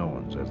Carolyn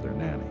Owens as their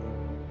nanny,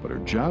 but her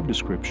job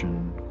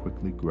description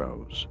quickly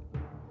grows.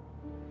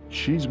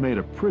 She's made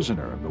a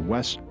prisoner of the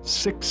West's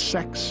sick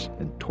sex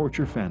and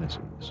torture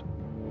fantasies.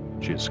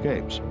 She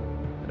escapes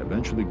and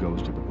eventually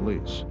goes to the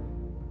police.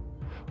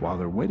 While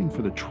they're waiting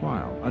for the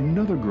trial,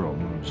 another girl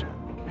moves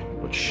in,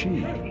 but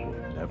she will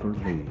never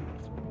leave.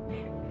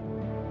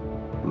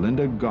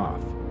 Linda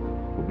Goff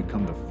will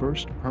become the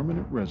first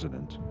permanent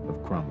resident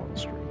of Cromwell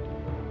Street.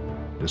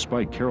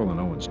 Despite Carolyn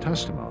Owens'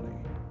 testimony,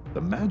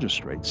 the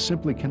magistrate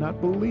simply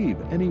cannot believe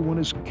anyone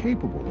is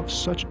capable of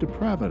such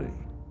depravity,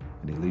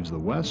 and he leaves the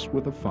West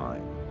with a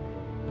fine.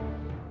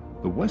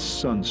 The West's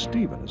son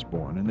Stephen is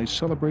born, and they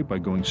celebrate by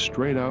going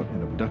straight out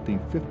and abducting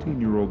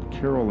 15-year-old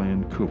Carol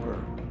Ann Cooper.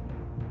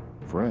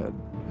 Fred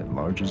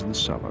enlarges the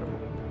cellar.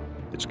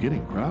 It's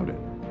getting crowded,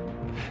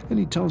 and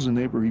he tells a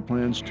neighbor he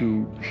plans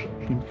to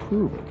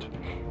improve it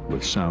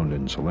with sound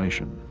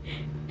insulation.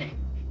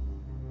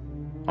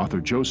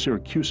 Author Joe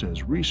Siracusa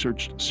has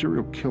researched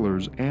serial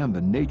killers and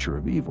the nature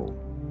of evil,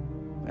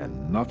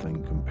 and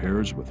nothing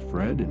compares with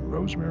Fred and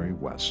Rosemary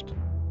West.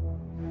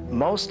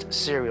 Most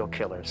serial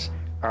killers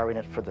are in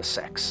it for the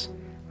sex,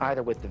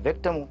 either with the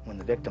victim when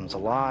the victim's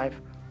alive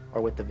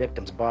or with the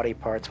victim's body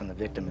parts when the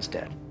victim is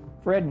dead.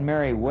 Fred and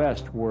Mary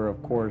West were,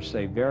 of course,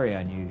 a very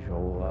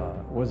unusual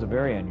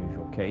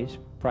case,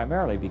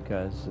 primarily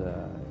because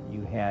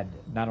you had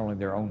not only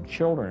their own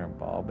children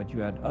involved, but you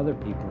had other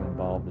people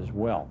involved as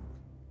well.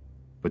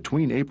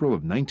 Between April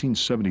of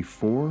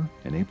 1974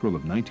 and April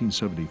of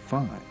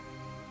 1975,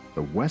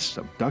 the Wests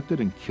abducted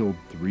and killed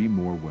 3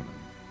 more women.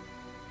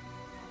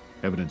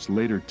 Evidence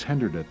later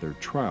tendered at their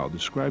trial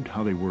described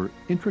how they were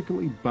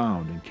intricately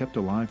bound and kept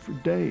alive for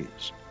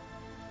days.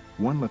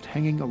 One left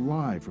hanging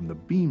alive from the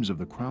beams of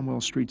the Cromwell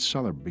Street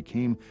cellar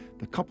became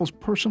the couple's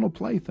personal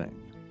plaything.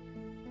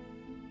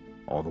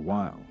 All the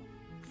while,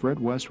 Fred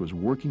West was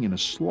working in a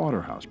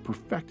slaughterhouse,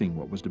 perfecting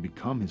what was to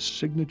become his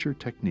signature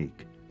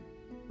technique,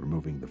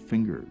 removing the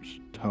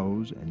fingers,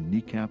 toes, and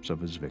kneecaps of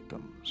his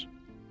victims.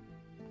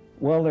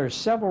 Well, there's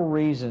several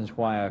reasons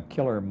why a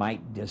killer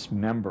might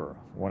dismember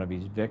one of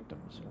his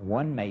victims.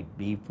 One may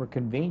be for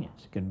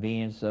convenience,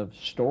 convenience of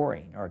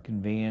storing or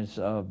convenience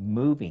of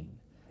moving.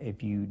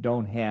 If you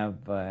don't have,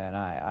 and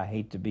I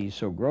hate to be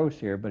so gross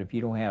here, but if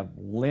you don't have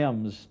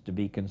limbs to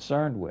be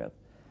concerned with,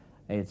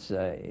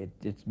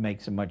 it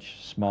makes a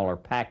much smaller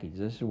package.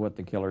 This is what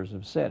the killers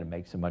have said. It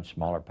makes a much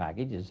smaller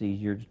package. It's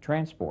easier to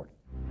transport.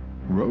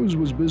 Rose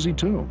was busy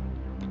too.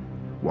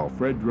 While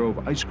Fred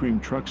drove ice cream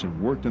trucks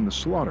and worked in the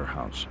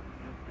slaughterhouse,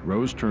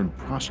 Rose turned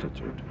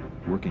prostitute,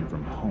 working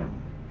from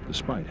home,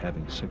 despite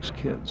having 6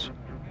 kids.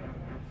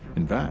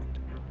 In fact,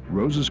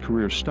 Rose's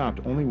career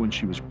stopped only when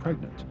she was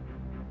pregnant,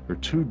 her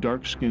 2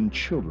 dark-skinned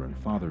children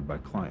fathered by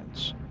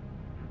clients.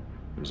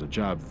 It was a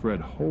job Fred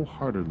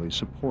wholeheartedly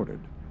supported,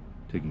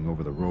 taking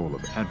over the role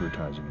of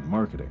advertising and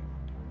marketing,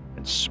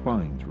 and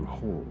spying through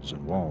holes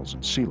in walls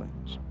and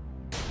ceilings.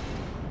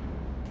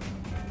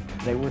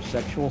 They were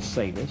sexual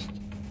sadists.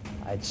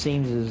 It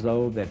seems as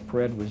though that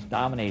Fred was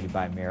dominated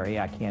by Mary.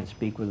 I can't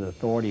speak with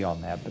authority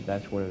on that, but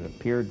that's what it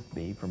appeared to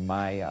be from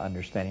my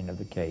understanding of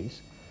the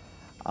case.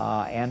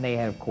 And they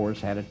had, of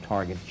course, had a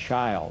target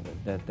child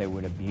that they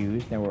would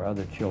abuse. There were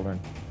other children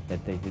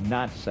that they did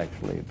not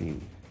sexually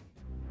abuse.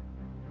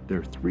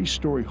 Their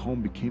 3-story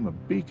home became a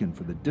beacon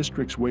for the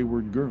district's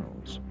wayward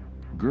girls,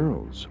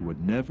 girls who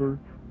would never,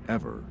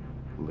 ever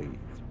leave.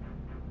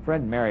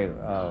 Fred and Mary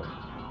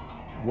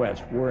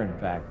West were, in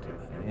fact,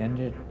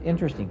 an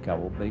interesting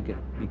couple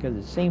because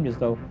it seemed as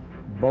though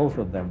both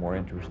of them were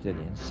interested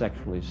in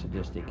sexually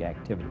sadistic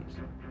activities.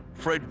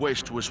 Fred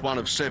West was one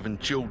of 7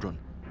 children,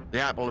 the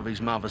apple of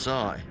his mother's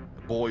eye,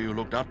 a boy who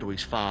looked up to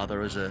his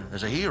father as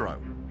a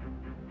hero.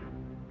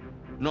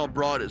 Not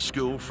bright at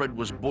school, Fred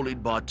was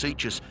bullied by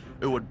teachers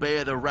who would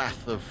bear the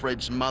wrath of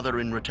Fred's mother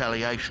in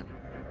retaliation.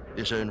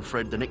 This earned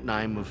Fred the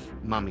nickname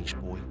of Mummy's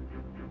Boy.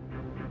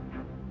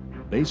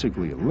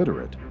 Basically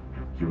illiterate,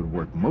 he would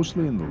work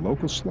mostly in the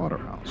local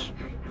slaughterhouse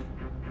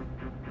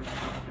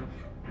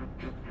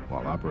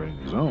while operating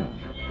his own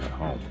at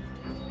home.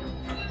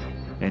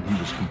 And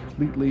he was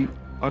completely,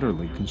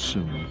 utterly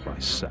consumed by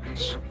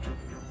sex.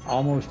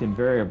 Almost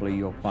invariably,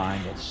 you'll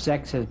find that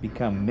sex has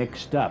become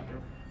mixed up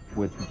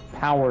with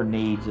power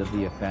needs of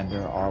the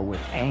offender or with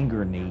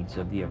anger needs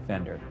of the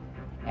offender.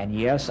 And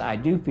yes, I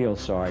do feel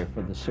sorry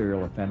for the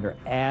serial offender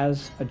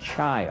as a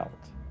child.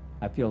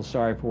 I feel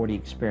sorry for what he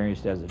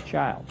experienced as a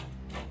child,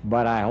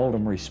 but I hold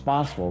him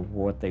responsible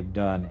for what they've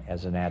done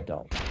as an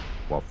adult.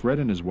 While Fred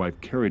and his wife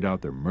carried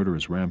out their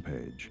murderous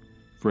rampage,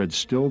 Fred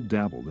still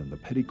dabbled in the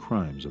petty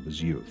crimes of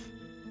his youth.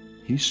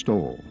 He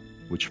stole,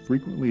 which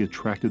frequently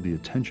attracted the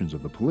attentions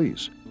of the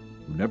police,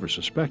 who never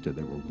suspected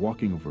they were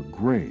walking over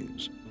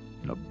graves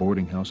in a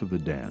boarding house of the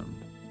damned.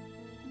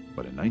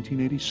 But in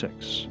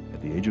 1986,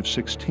 at the age of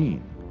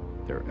 16,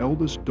 their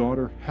eldest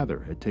daughter,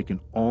 Heather, had taken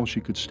all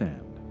she could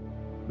stand.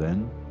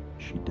 Then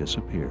she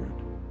disappeared.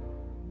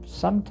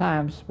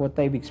 Sometimes what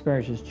they've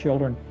experienced as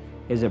children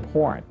is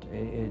abhorrent.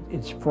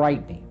 It's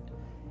frightening.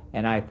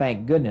 And I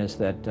thank goodness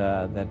that,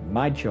 that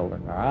my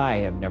children, or I,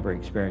 have never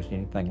experienced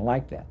anything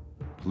like that.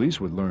 Police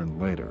would learn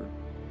later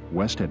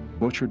West had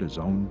butchered his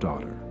own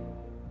daughter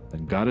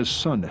and got his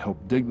son to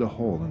help dig the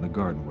hole in the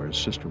garden where his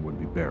sister would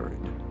be buried.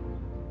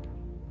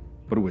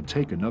 But it would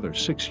take another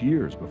 6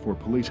 years before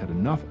police had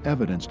enough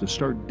evidence to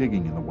start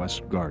digging in the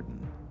West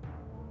garden.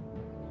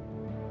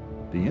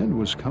 The end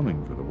was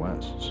coming for the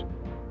Wests.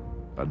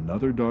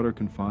 Another daughter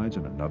confides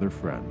in another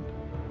friend,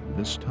 and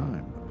this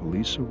time the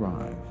police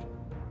arrive.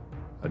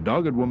 A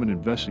dogged woman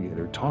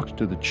investigator talks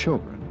to the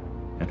children,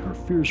 and her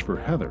fears for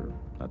Heather,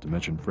 not to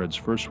mention Fred's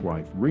first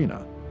wife,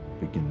 Rena,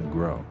 begin to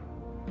grow.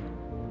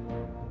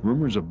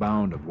 Rumors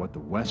abound of what the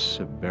Wests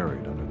have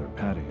buried under their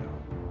patio.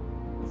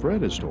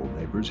 Fred has told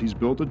neighbors he's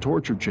built a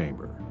torture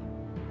chamber.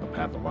 A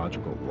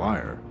pathological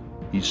liar,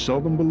 he's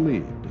seldom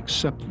believed,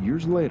 except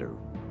years later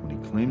when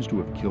he claims to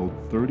have killed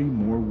 30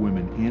 more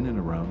women in and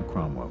around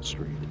Cromwell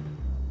Street.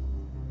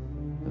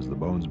 As the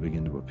bones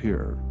begin to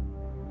appear,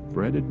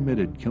 Fred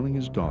admitted killing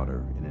his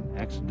daughter in an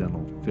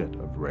accidental fit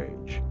of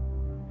rage.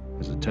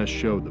 As the test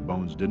showed the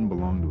bones didn't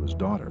belong to his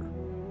daughter,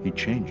 he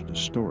changed his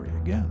story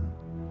again.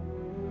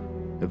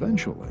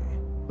 Eventually,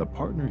 the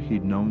partner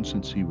he'd known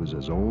since he was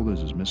as old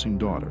as his missing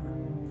daughter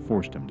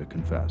forced him to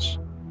confess.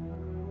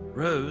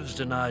 Rose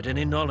denied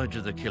any knowledge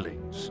of the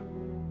killings.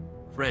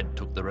 Fred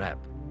took the rap,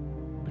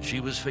 but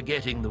she was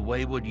forgetting the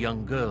wayward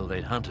young girl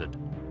they'd hunted,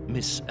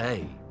 Miss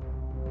A,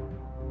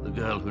 the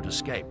girl who'd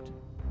escaped.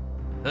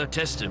 Her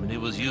testimony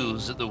was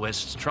used at the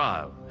West's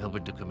trial,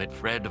 helping to commit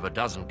Fred of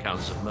 12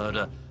 counts of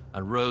murder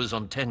and Rose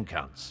on 10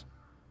 counts.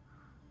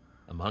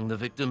 Among the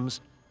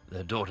victims,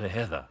 their daughter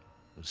Heather,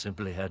 who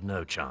simply had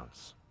no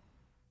chance.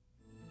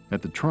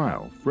 At the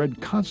trial,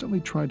 Fred constantly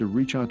tried to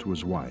reach out to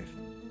his wife.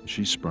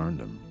 She spurned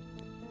him.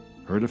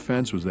 Her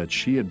defense was that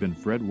she had been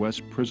Fred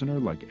West's prisoner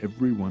like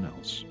everyone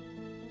else.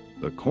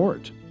 The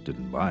court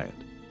didn't buy it.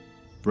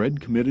 Fred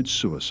committed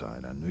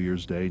suicide on New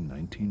Year's Day,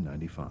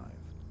 1995.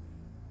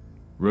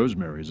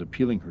 Rosemary is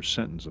appealing her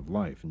sentence of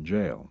life in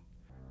jail.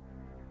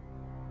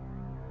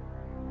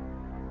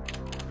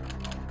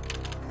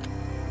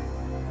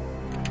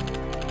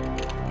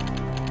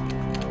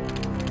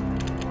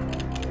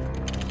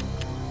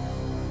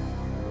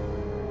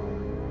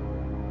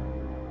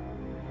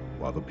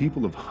 While the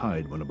people of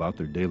Hyde went about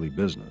their daily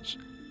business,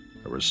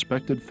 a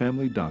respected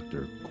family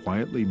doctor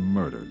quietly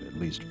murdered at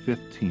least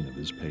 15 of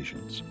his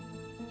patients.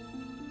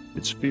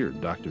 It's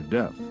feared Dr.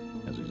 Death,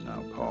 as he's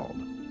now called,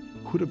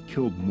 could have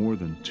killed more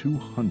than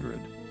 200.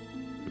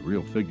 The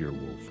real figure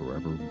will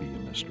forever be a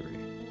mystery.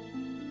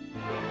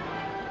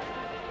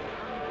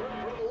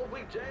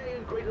 Day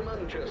in Greater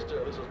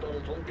Manchester. This is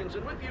Donald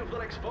Tompkinson with you for the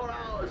next 4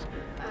 hours.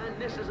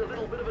 And this is a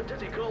little bit of a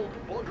ditty called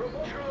Bodrum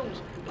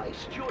Mushrooms by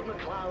Stuart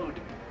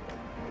MacLeod.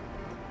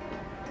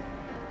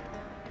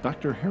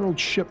 Dr. Harold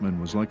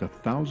Shipman was like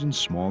 1,000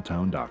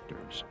 small-town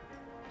doctors.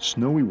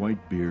 Snowy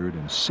white beard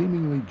and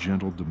seemingly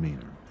gentle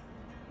demeanor.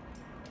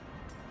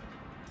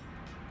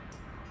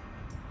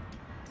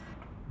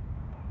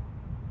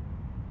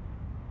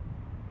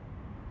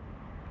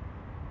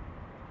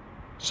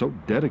 So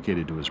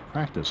dedicated to his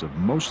practice of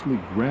mostly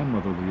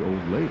grandmotherly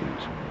old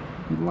ladies,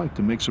 he liked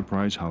to make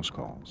surprise house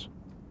calls.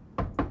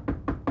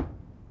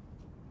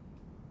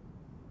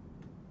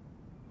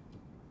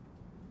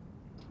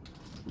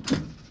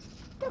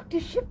 Dr.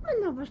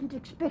 Shipman, I wasn't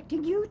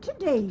expecting you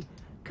today.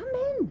 Come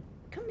in,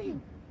 come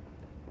in.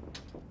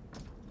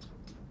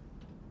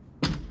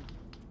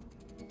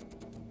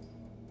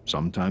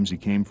 Sometimes he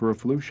came for a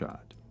flu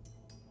shot.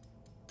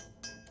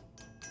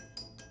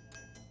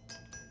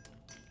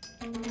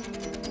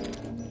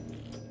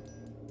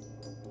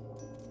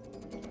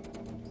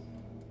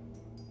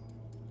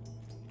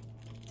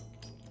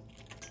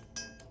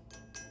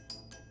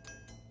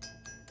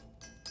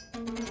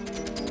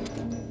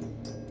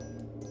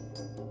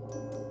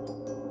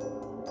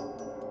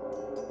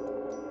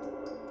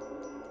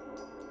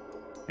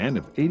 And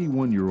of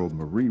 81-year-old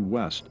Marie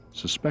West,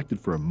 suspected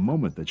for a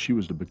moment that she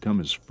was to become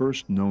his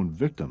first known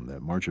victim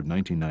that March of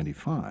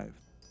 1995.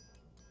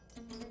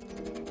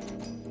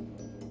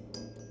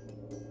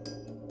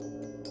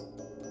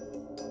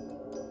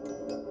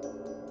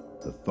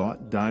 The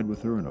thought died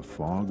with her in a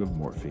fog of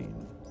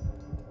morphine.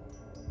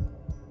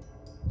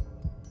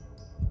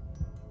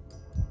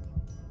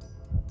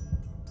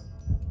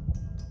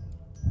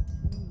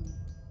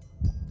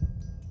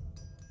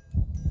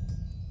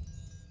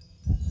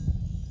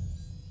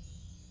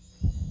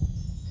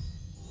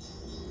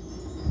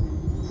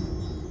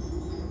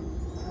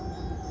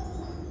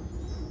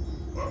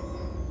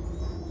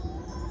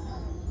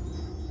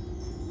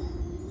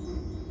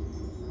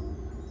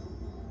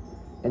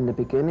 In the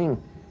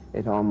beginning,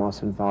 it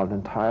almost involved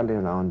entirely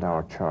around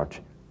our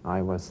church.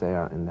 I was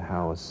there in the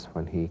house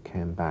when he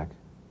came back.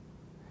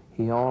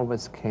 He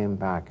always came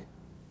back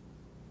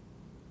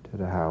to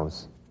the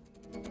house.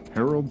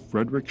 Harold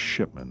Frederick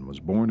Shipman was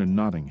born in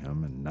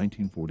Nottingham in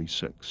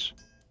 1946.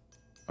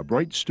 A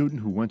bright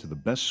student who went to the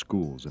best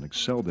schools and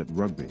excelled at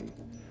rugby,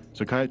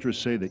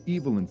 psychiatrists say the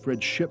evil in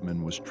Fred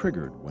Shipman was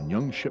triggered when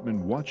young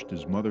Shipman watched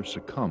his mother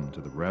succumb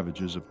to the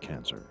ravages of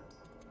cancer.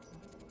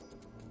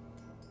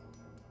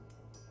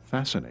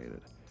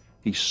 Fascinated,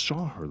 he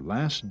saw her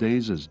last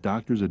days as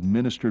doctors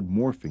administered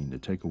morphine to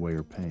take away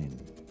her pain.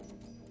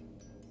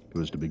 It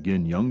was to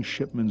begin young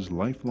Shipman's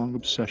lifelong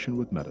obsession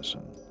with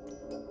medicine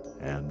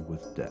and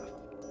with death.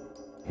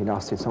 He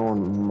lost his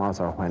own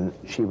mother when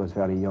she was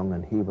very young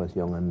and he was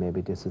young, and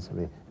maybe this is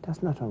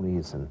that's not a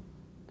reason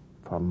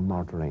for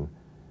murdering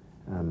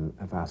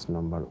a vast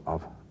number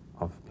of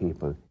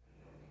people.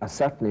 I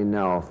certainly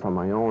know from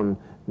my own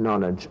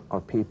knowledge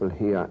of people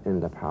here in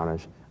the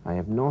parish, I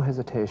have no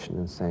hesitation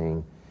in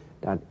saying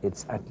that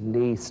it's at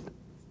least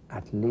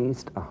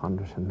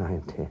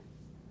 190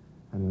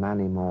 and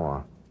many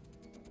more.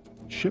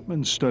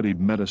 Shipman studied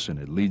medicine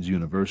at Leeds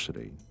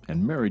University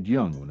and married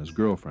young when his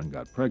girlfriend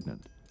got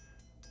pregnant.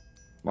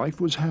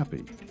 Life was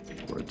happy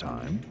for a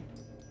time,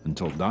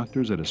 until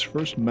doctors at his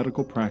first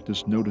medical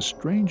practice noticed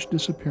strange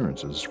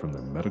disappearances from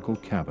their medical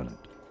cabinet.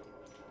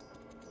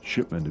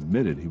 Shipman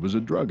admitted he was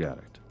a drug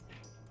addict.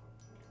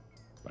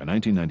 By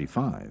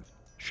 1995,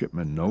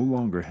 Shipman no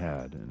longer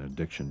had an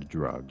addiction to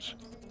drugs.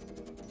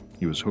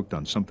 He was hooked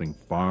on something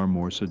far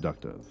more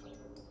seductive,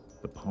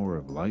 the power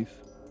of life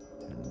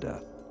and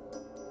death.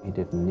 He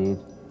didn't need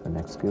an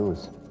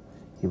excuse.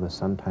 He was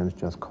sometimes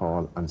just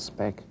called on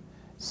spec.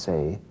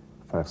 Say,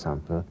 for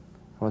example,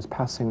 I was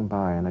passing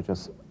by and I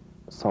just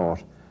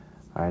thought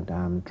I'd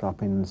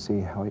drop in and see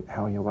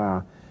how you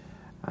are.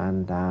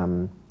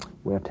 And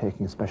we're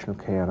taking special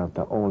care of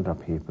the older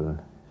people.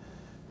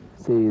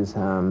 These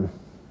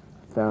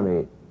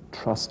very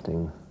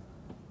trusting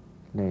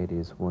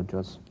ladies would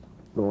just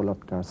roll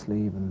up their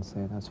sleeve and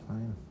say, that's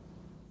fine.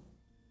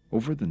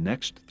 Over the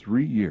next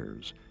 3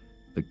 years,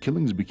 the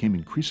killings became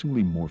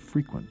increasingly more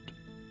frequent.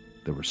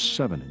 There were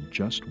 7 in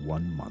just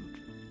 1 month.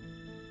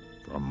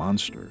 For a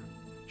monster,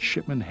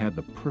 Shipman had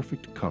the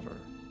perfect cover.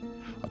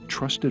 A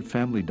trusted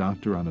family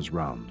doctor on his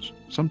rounds,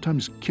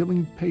 sometimes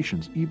killing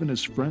patients even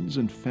as friends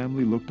and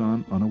family looked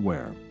on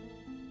unaware.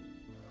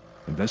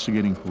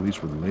 Investigating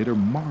police would later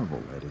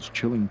marvel at his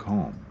chilling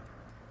calm,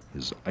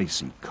 his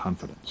icy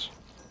confidence.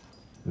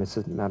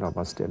 Mrs. Meadow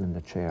was still in the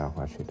chair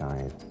where she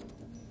died.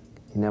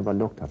 He never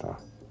looked at her,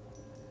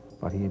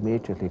 but he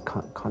immediately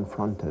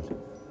confronted,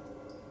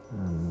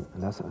 and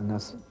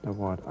that's the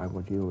word I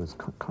would use,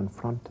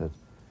 confronted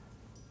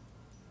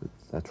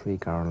the 3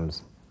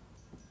 girls.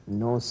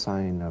 No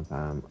sign of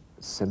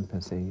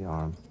sympathy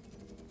or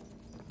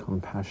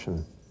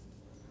compassion.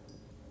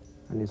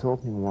 And his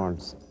opening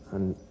words,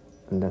 and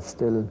they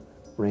still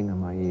ring in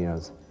my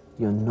ears,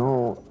 you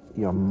know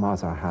your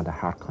mother had a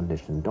heart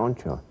condition,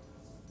 don't you?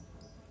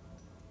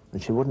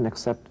 And she wouldn't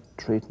accept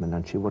treatment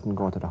and she wouldn't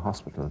go to the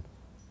hospital.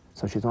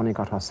 So she's only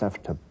got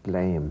herself to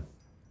blame.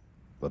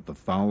 But the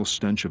foul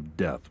stench of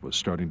death was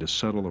starting to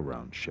settle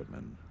around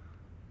Shipman.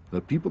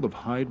 The people of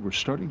Hyde were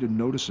starting to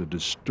notice a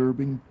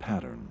disturbing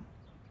pattern.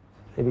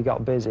 If he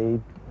got busy,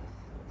 he'd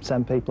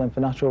send people in for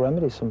natural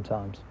remedies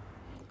sometimes.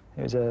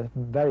 It was a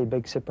very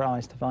big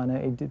surprise to find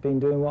out he'd been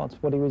doing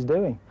what he was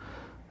doing.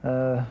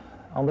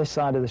 On this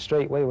side of the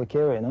street, we were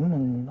curing him,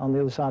 and on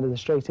the other side of the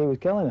street, he was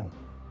killing him.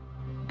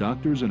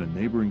 Doctors in a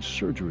neighboring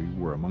surgery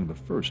were among the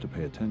first to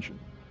pay attention.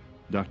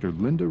 Dr.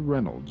 Linda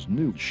Reynolds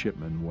knew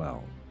Shipman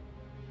well.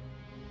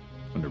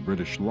 Under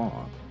British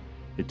law,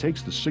 it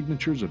takes the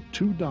signatures of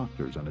 2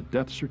 doctors on a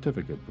death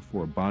certificate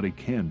before a body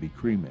can be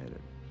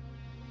cremated.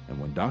 And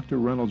when Dr.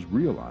 Reynolds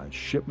realized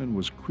Shipman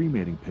was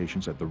cremating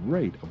patients at the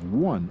rate of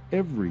 1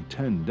 every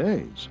 10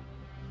 days,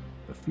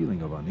 the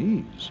feeling of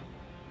unease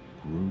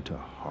grew to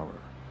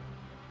horror.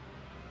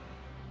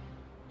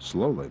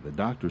 Slowly, the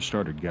doctors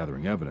started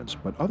gathering evidence,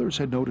 but others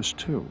had noticed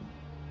too.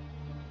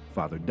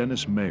 Father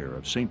Dennis Mayer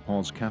of St.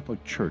 Paul's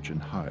Catholic Church in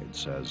Hyde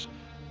says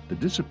the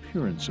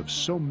disappearance of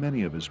so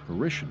many of his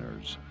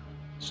parishioners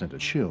sent a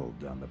chill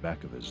down the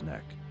back of his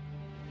neck.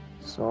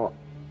 So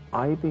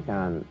I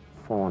began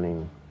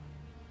phoning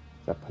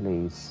the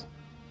police,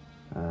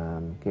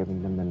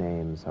 giving them the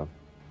names of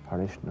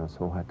parishioners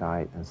who had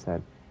died, and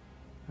said,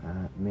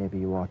 maybe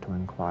you ought to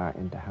inquire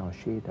into how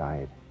she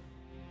died.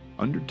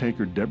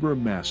 Undertaker Deborah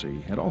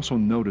Massey had also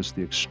noticed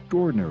the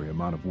extraordinary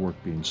amount of work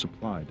being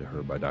supplied to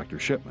her by Dr.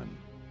 Shipman.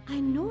 I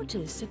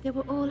noticed that they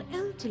were all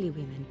elderly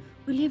women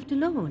who lived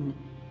alone,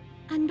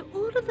 and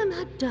all of them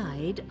had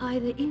died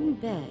either in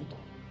bed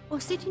or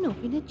sitting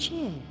up in a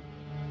chair.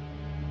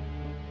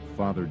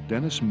 Father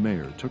Dennis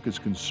Mayer took his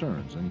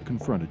concerns and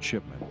confronted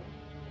Shipman.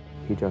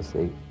 He just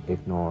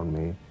ignored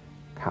me,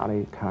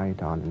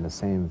 carried on in the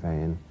same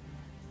vein,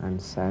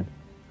 and said,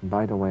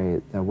 by the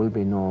way, there will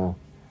be no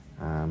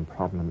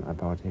problem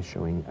about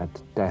issuing a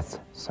death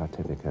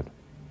certificate.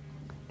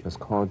 Just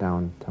call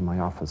down to my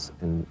office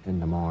in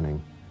the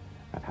morning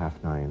at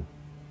 9:30.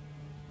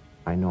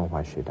 I know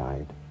why she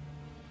died.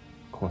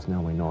 Of course,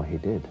 now we know he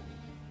did.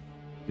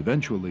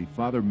 Eventually,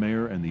 Father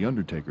Mayer and the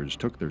undertakers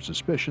took their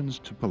suspicions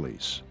to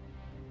police.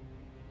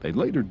 They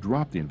later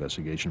dropped the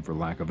investigation for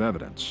lack of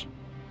evidence.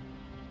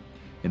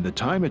 In the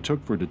time it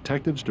took for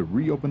detectives to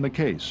reopen the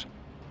case,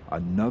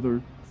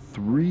 another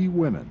 3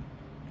 women,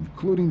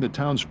 including the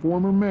town's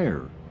former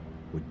mayor,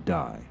 would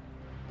die.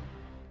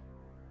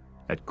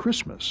 At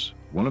Christmas,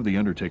 one of the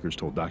undertakers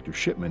told Dr.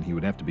 Shipman he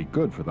would have to be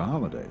good for the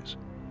holidays.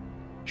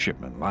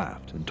 Shipman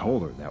laughed and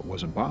told her that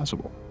wasn't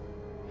possible.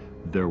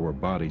 There were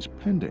bodies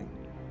pending,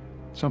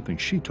 something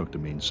she took to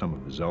mean some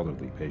of his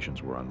elderly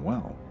patients were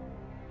unwell.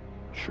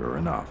 Sure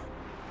enough,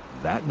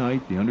 that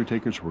night the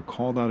undertakers were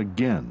called out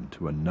again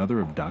to another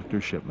of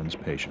Dr. Shipman's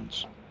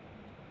patients.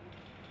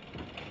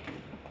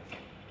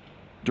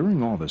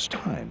 During all this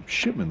time,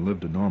 Shipman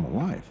lived a normal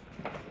life,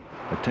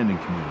 attending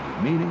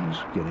community meetings,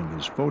 getting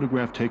his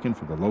photograph taken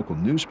for the local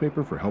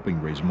newspaper for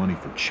helping raise money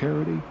for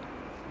charity.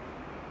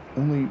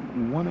 Only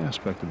one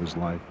aspect of his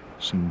life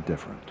seemed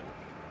different.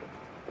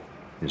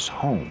 His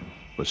home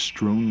was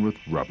strewn with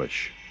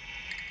rubbish,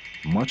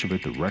 much of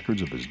it the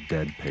records of his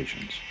dead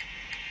patients.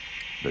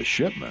 The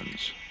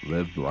Shipmans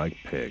lived like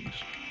pigs.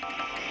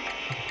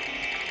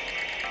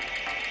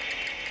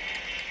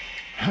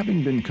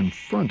 Having been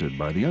confronted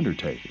by the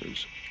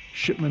undertakers,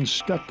 Shipman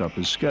stepped up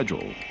his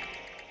schedule.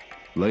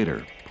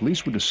 Later,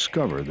 police would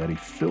discover that he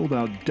filled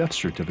out death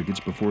certificates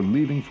before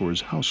leaving for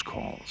his house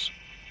calls,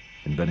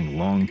 inventing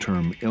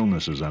long-term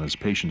illnesses on his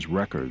patients'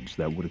 records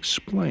that would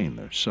explain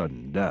their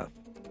sudden death.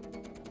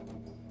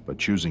 But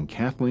choosing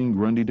Kathleen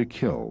Grundy to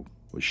kill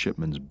was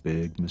Shipman's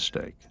big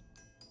mistake.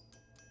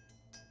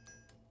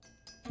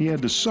 He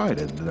had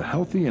decided that a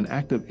healthy and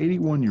active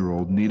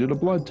 81-year-old needed a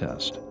blood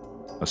test,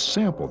 a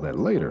sample that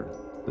later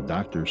the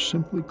doctor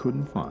simply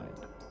couldn't find.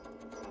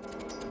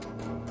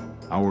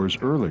 Hours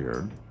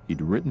earlier,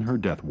 he'd written her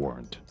death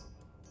warrant.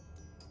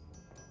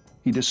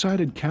 He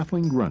decided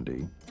Kathleen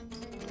Grundy,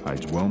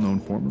 Hyde's well-known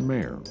former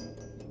mayor,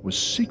 was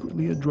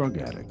secretly a drug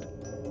addict,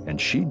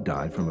 and she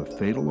died from a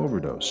fatal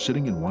overdose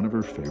sitting in one of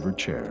her favorite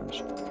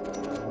chairs.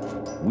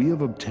 We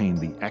have obtained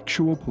the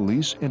actual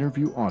police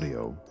interview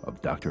audio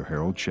of Dr.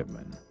 Harold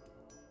Shipman.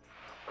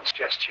 I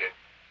suggest to you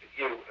that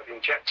you have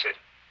injected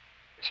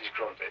Mrs.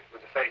 Grundy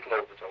with a fatal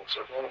overdose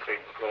of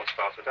morphine that brought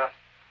about her death.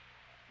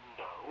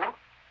 No.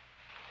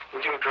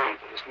 Would you agree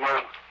that there's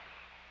no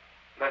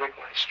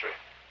medical history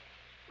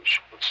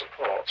which would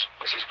support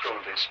Mrs.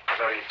 Grundy's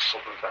very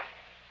sudden death?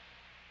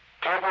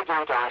 People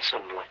do die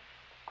suddenly,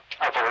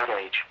 at their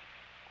old age.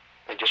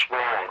 They just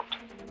wear out.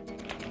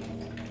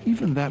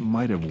 Even that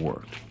might have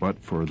worked, but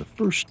for the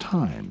first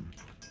time,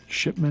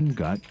 Shipman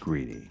got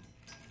greedy.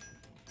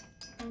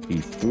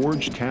 He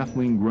forged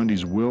Kathleen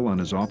Grundy's will on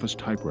his office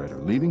typewriter,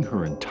 leaving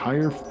her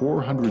entire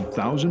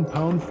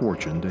 400,000-pound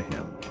fortune to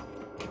him.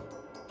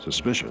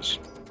 Suspicious,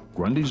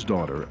 Grundy's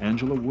daughter,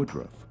 Angela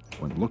Woodruff,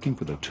 went looking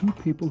for the 2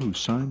 people who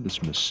signed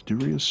this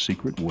mysterious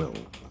secret will.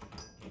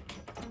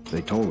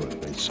 They told her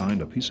they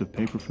signed a piece of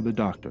paper for the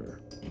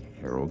doctor,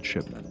 Harold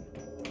Shipman.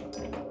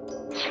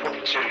 It's up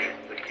to you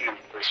that you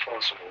are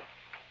responsible.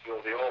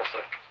 You're the author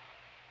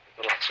of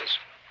the letters.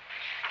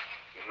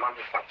 You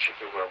manufactured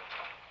the will.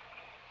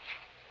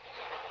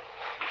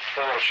 You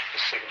forged the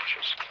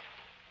signatures.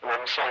 And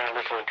I'm sorry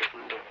I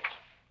couldn't do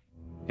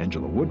it.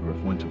 Angela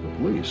Woodruff went to the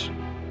police.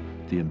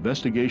 The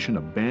investigation,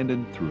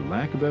 abandoned through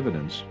lack of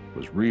evidence,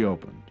 was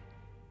reopened.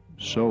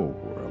 So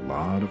were a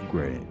lot of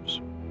graves.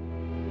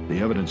 The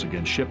evidence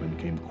against Shipman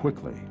came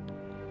quickly.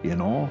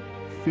 In all,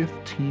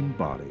 15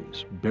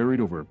 bodies, buried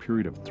over a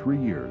period of 3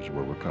 years,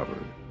 were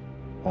recovered.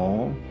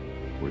 All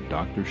were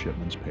Dr.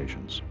 Shipman's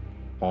patients.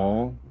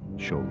 All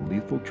show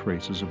lethal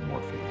traces of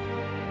morphine.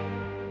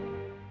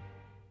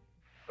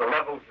 The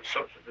levels were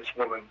such that this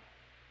woman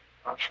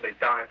actually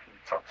died from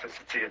the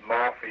toxicity of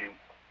morphine,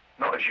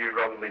 not as you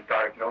wrongly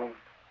diagnosed.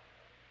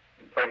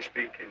 In plain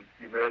speaking,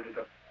 you murdered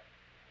her.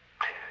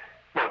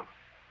 No.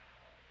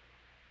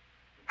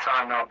 The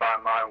time now by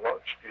my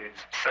watch is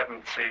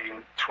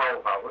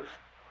 17:12 hours.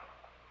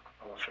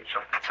 I will switch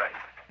off the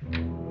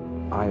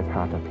tape. I've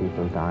heard of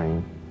people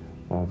dying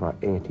over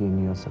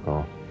 18 years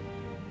ago,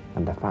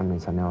 and the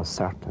families are now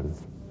certain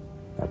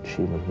that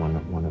she was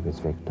one of his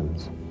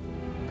victims.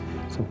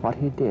 So what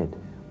he did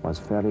was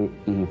very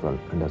evil,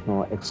 and there's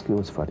no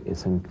excuse for it.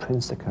 It's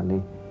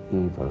intrinsically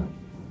evil.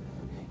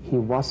 He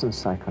wasn't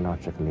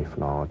psychologically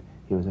flawed.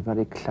 He was a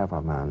very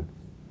clever man.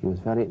 He was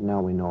very,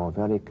 now we know,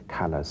 very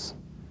callous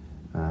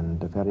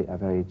and a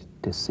very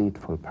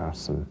deceitful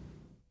person.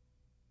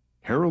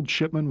 Harold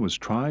Shipman was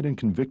tried and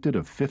convicted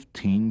of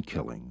 15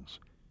 killings.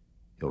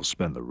 He'll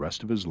spend the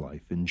rest of his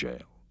life in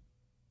jail.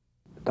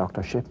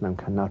 Dr. Shipman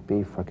cannot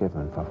be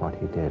forgiven for what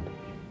he did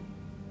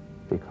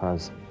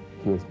because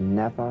he has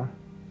never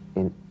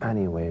in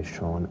any way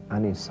shown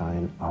any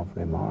sign of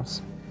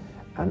remorse.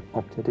 And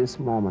up to this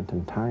moment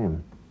in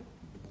time,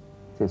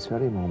 this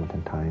very moment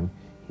in time,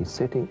 he's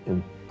sitting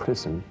in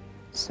prison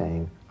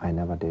saying, I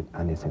never did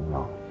anything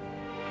wrong.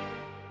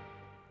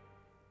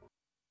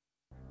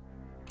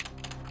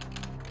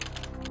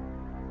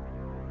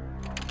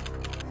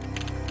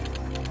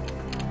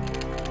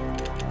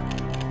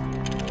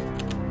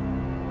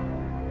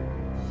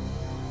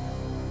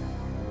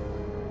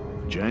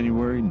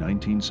 January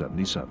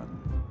 1977.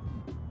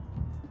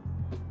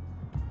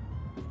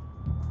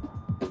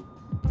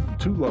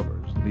 Two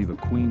lovers leave a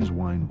Queens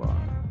wine bar.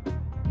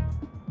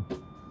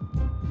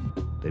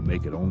 They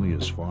make it only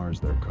as far as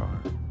their car.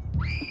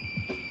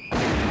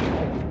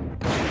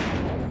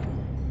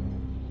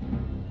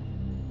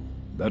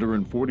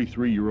 Veteran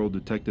 43-year-old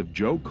Detective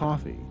Joe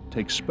Coffey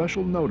takes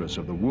special notice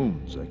of the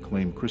wounds that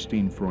claim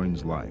Christine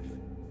Freund's life.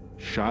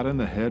 Shot in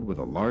the head with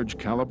a large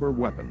caliber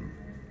weapon,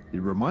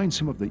 it reminds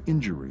him of the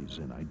injuries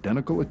in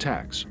identical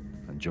attacks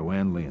on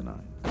Joanne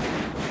Leonine,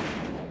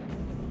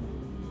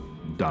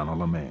 Donna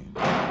LeMay,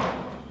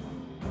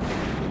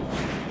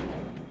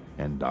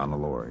 and Donna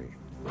Laurie.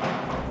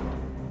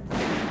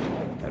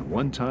 At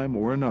one time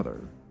or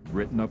another,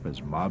 written up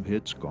as mob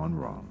hits gone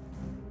wrong.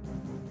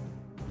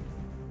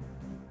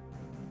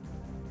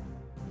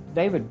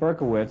 David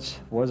Berkowitz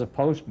was a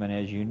postman,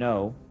 as you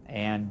know,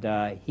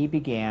 and he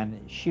began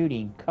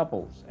shooting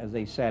couples as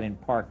they sat in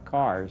parked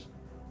cars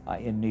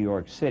in New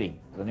York City.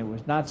 And it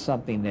was not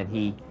something that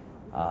he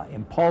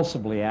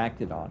impulsively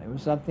acted on. It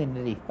was something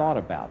that he thought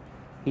about.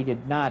 He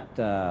did not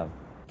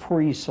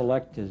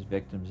pre-select his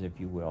victims, if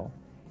you will.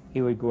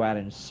 He would go out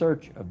in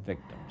search of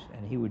victims,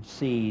 and he would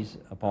seize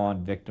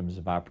upon victims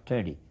of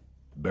opportunity.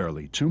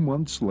 Barely 2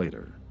 months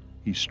later,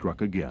 he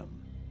struck again.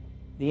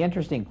 The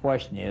interesting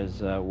question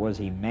is, was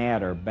he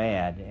mad or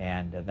bad?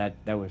 And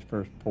that was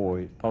first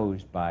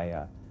posed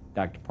by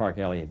Dr. Park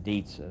Elliott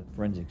Dietz, a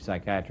forensic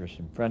psychiatrist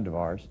and friend of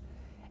ours.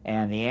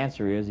 And the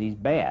answer is he's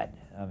bad.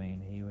 I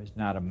mean, he was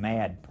not a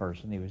mad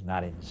person. He was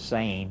not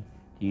insane,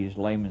 to use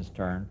layman's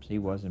terms. He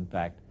was, in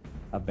fact,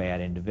 a bad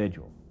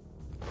individual.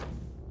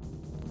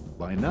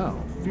 By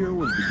now, fear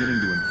was beginning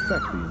to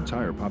infect the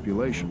entire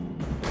population.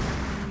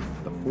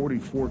 The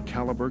 .44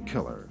 caliber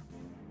killer.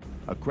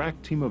 A crack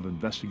team of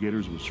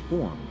investigators was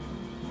formed,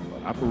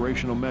 but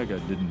Operation Omega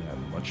didn't have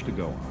much to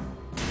go on.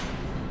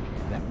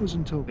 That was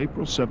until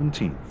April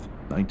 17th,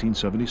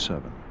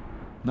 1977,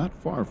 not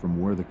far from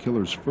where the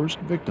killer's first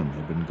victim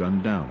had been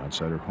gunned down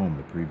outside her home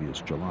the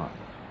previous July.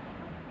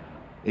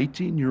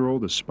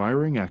 18-year-old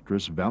aspiring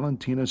actress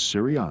Valentina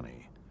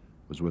Siriani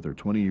was with her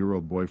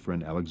 20-year-old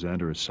boyfriend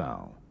Alexander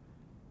Assau.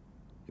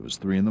 It was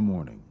 3 in the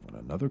morning when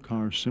another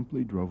car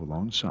simply drove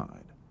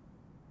alongside.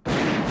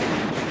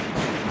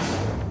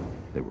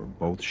 They were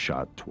both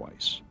shot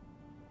twice.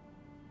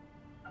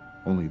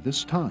 Only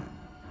this time,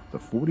 the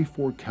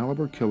 .44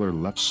 caliber killer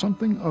left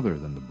something other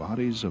than the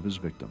bodies of his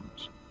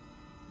victims.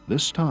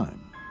 This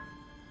time,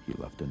 he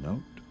left a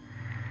note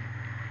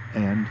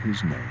and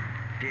his name.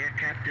 Dear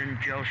Captain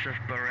Joseph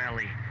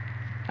Borelli,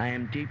 I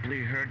am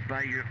deeply hurt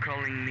by your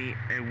calling me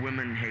a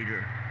woman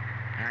hater.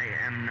 I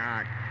am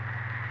not,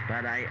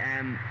 but I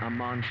am a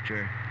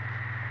monster.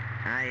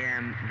 I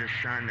am the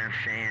son of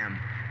Sam.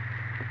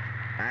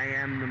 I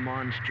am the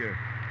monster,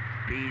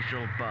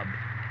 Beelzebub,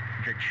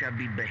 the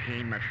chubby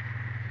behemoth.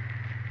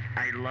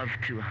 I love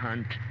to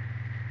hunt,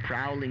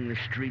 prowling the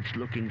streets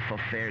looking for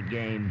fair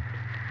game,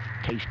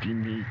 tasty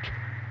meat.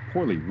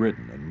 Poorly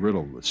written and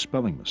riddled with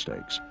spelling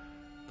mistakes,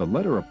 the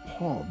letter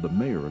appalled the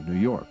mayor of New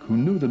York, who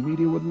knew the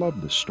media would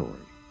love this story.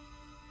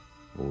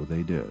 Oh,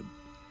 they did.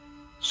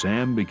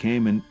 Sam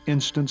became an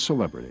instant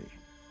celebrity.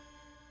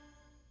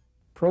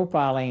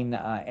 Profiling,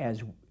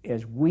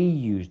 as we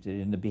used it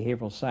in the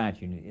behavioral science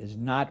unit, is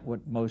not what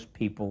most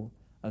people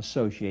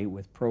associate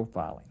with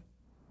profiling.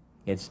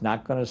 It's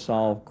not going to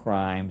solve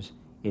crimes.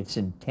 It's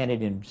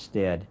intended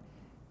instead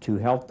to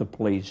help the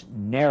police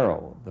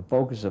narrow the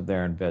focus of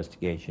their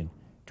investigation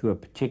to a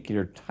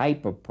particular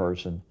type of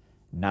person,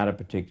 not a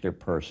particular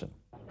person.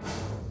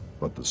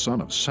 But the son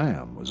of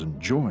Sam was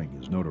enjoying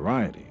his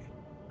notoriety.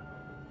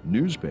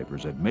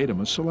 Newspapers had made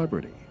him a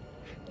celebrity,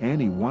 and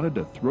he wanted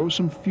to throw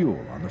some fuel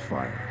on the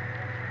fire.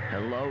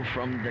 Hello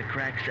from the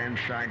cracks and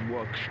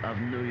sidewalks of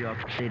New York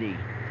City,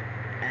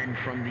 and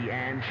from the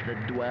ants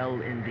that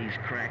dwell in these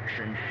cracks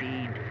and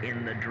feed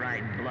in the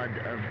dried blood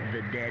of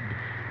the dead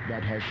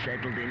that has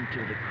settled into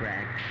the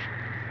cracks.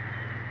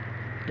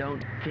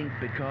 Don't think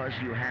because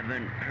you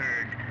haven't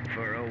heard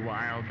for a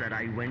while that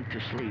I went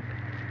to sleep.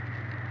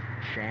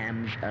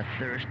 Sam's a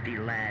thirsty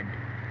lad.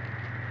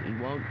 He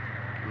won't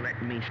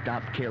let me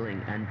stop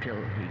killing until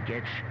he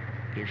gets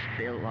his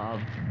fill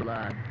of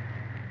blood.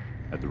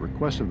 At the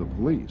request of the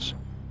police,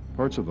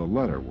 parts of the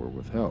letter were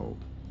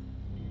withheld.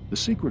 The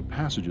secret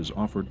passages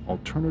offered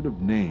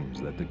alternative names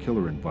that the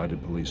killer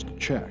invited police to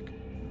check,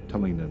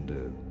 telling them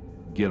to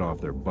get off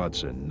their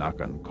butts and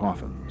knock on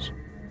coffins.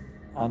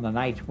 On the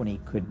nights when he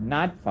could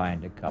not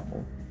find a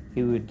couple,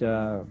 he would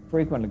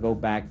frequently go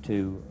back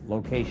to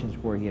locations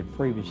where he had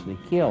previously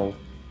killed,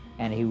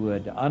 and he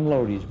would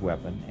unload his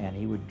weapon, and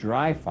he would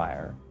dry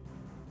fire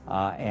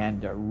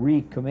and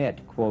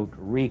recommit, quote,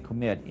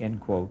 recommit, end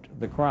quote,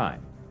 the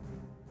crime.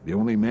 The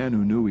only man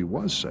who knew he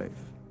was safe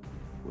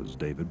was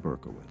David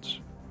Berkowitz.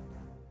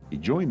 He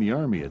joined the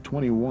Army at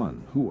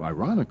 21, who,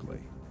 ironically,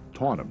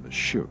 taught him to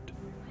shoot.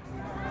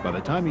 By the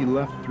time he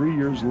left 3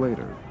 years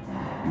later,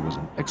 he was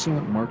an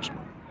excellent marksman.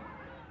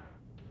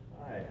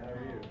 Hi, how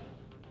are you?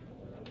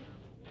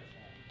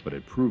 But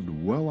it proved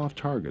well off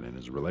target in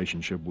his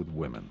relationship with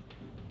women.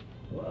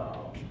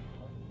 Wow.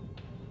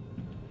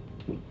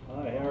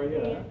 Hi, how are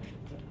you?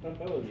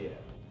 Oh, yeah.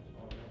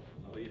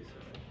 How are you, sir?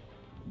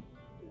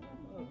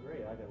 Oh,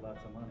 great. I got lots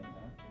of money,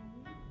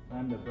 huh?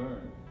 Time to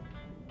burn.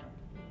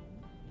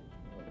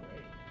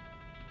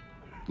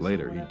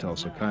 Later, he'd tell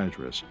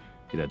psychiatrists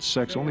he'd had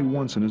sex only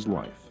once in his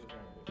life,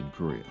 in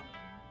Korea.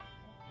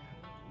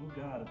 Oh,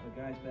 God, if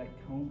the guys back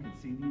home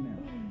could see me now.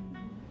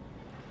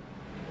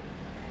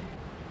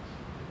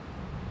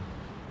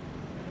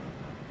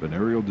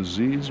 Venereal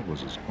disease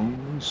was his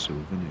only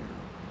souvenir.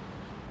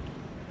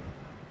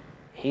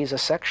 He's a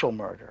sexual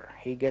murderer.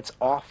 He gets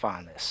off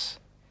on this.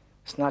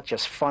 It's not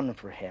just fun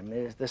for him.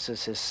 This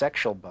is his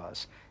sexual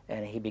buzz,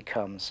 and he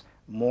becomes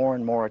more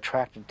and more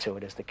attracted to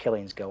it as the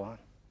killings go on.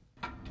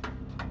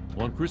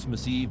 On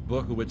Christmas Eve,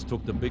 Berkowitz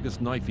took the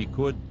biggest knife he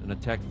could and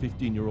attacked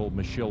 15-year-old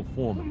Michelle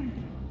Foreman.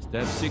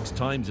 Stabbed 6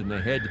 times in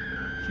the head,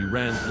 she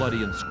ran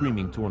bloody and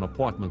screaming to an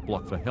apartment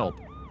block for help.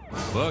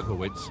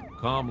 Berkowitz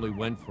calmly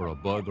went for a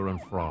burger and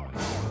fries.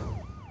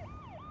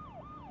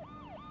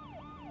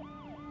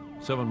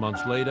 7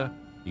 months later,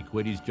 he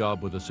quit his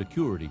job with a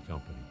security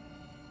company.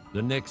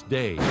 The next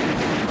day,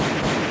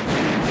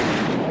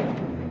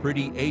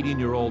 pretty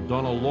 18-year-old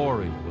Donna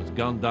Laurie was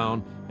gunned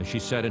down as she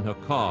sat in her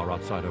car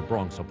outside her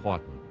Bronx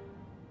apartment.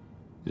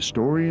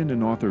 Historian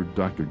and author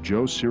Dr.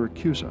 Joe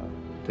Siracusa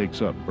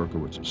takes up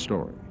Berkowitz's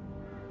story.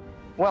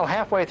 Well,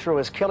 halfway through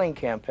his killing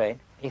campaign,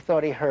 he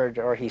thought he heard,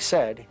 or he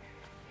said,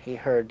 he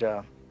heard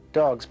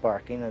dogs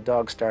barking, and the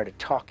dogs started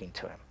talking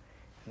to him.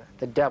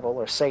 The devil,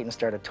 or Satan,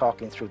 started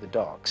talking through the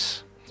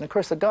dogs. And of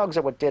course, the dogs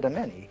are what did him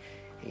in.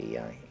 He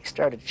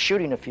started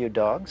shooting a few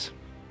dogs,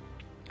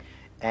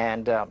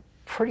 and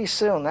pretty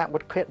soon that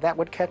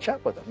would catch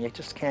up with him. You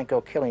just can't go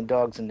killing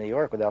dogs in New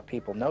York without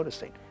people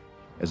noticing.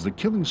 As the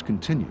killings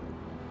continue,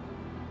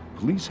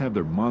 police have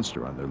their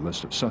monster on their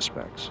list of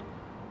suspects.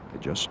 They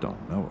just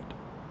don't know it.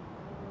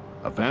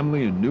 A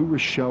family in New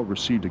Rochelle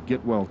received a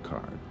get-well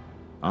card,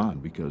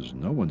 odd because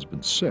no one's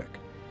been sick,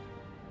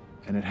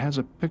 and it has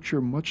a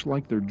picture much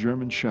like their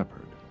German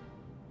Shepherd.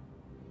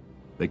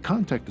 They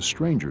contact the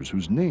strangers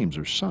whose names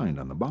are signed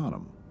on the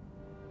bottom.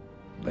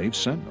 They've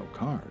sent no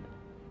card,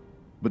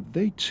 but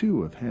they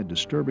too have had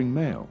disturbing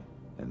mail,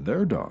 and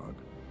their dog,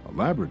 a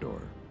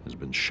Labrador, has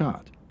been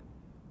shot.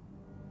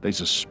 They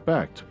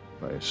suspect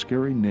by a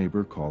scary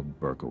neighbor called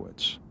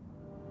Berkowitz.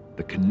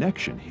 The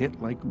connection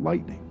hit like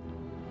lightning.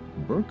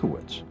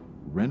 Berkowitz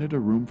rented a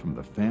room from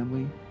the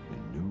family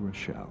in New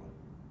Rochelle.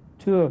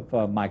 2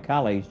 of my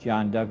colleagues,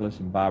 John Douglas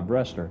and Bob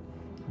Ressler,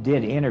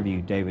 did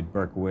interview David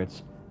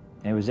Berkowitz,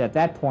 and it was at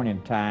that point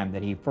in time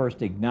that he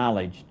first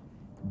acknowledged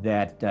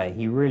that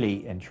he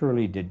really and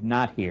truly did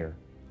not hear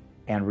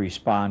and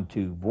respond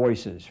to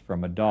voices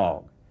from a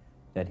dog,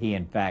 that he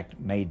in fact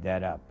made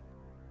that up.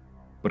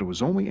 But it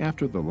was only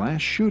after the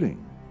last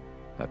shooting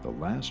that the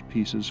last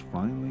pieces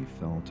finally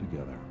fell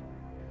together.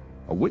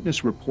 A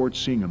witness reports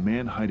seeing a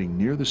man hiding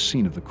near the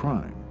scene of the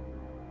crime.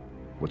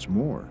 What's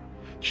more,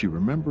 she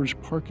remembers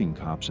parking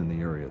cops in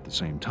the area at the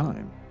same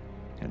time,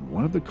 and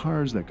one of the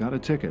cars that got a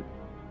ticket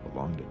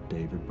belonged to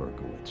David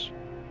Berkowitz.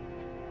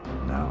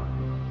 Now,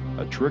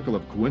 a trickle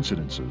of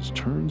coincidences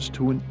turns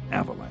to an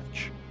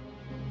avalanche.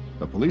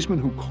 The policeman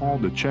who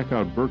called to check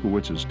out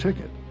Berkowitz's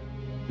ticket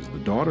is the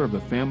daughter of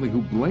the family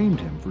who blamed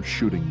him for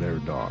shooting their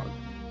dog.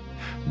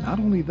 Not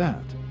only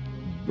that,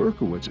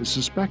 Berkowitz is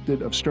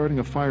suspected of starting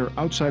a fire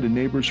outside a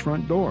neighbor's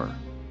front door.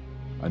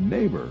 A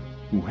neighbor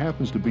who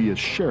happens to be a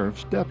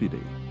sheriff's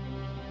deputy.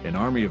 An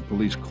army of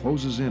police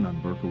closes in on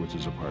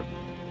Berkowitz's apartment.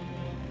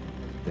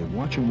 They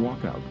watch him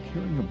walk out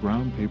carrying a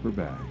brown paper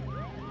bag.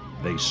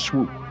 They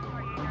swoop,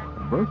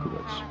 and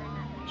Berkowitz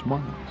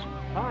smiles.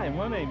 Hi,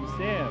 my name's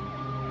Sam.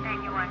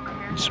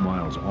 He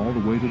smiles all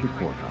the way to the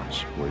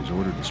courthouse, where he's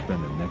ordered to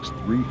spend the next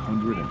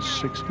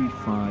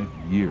 365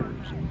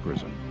 years in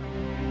prison.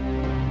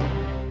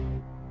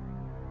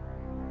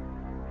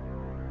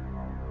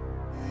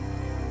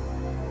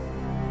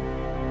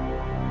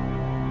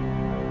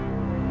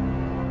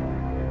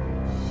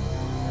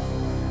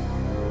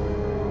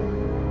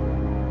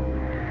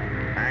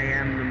 I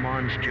am the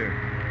monster,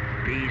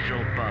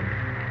 Beelzebub,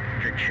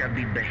 the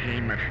chubby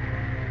behemoth.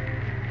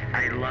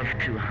 I love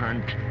to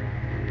hunt,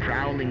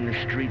 prowling the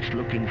streets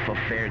looking for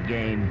fair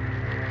game,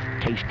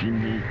 tasty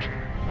meat.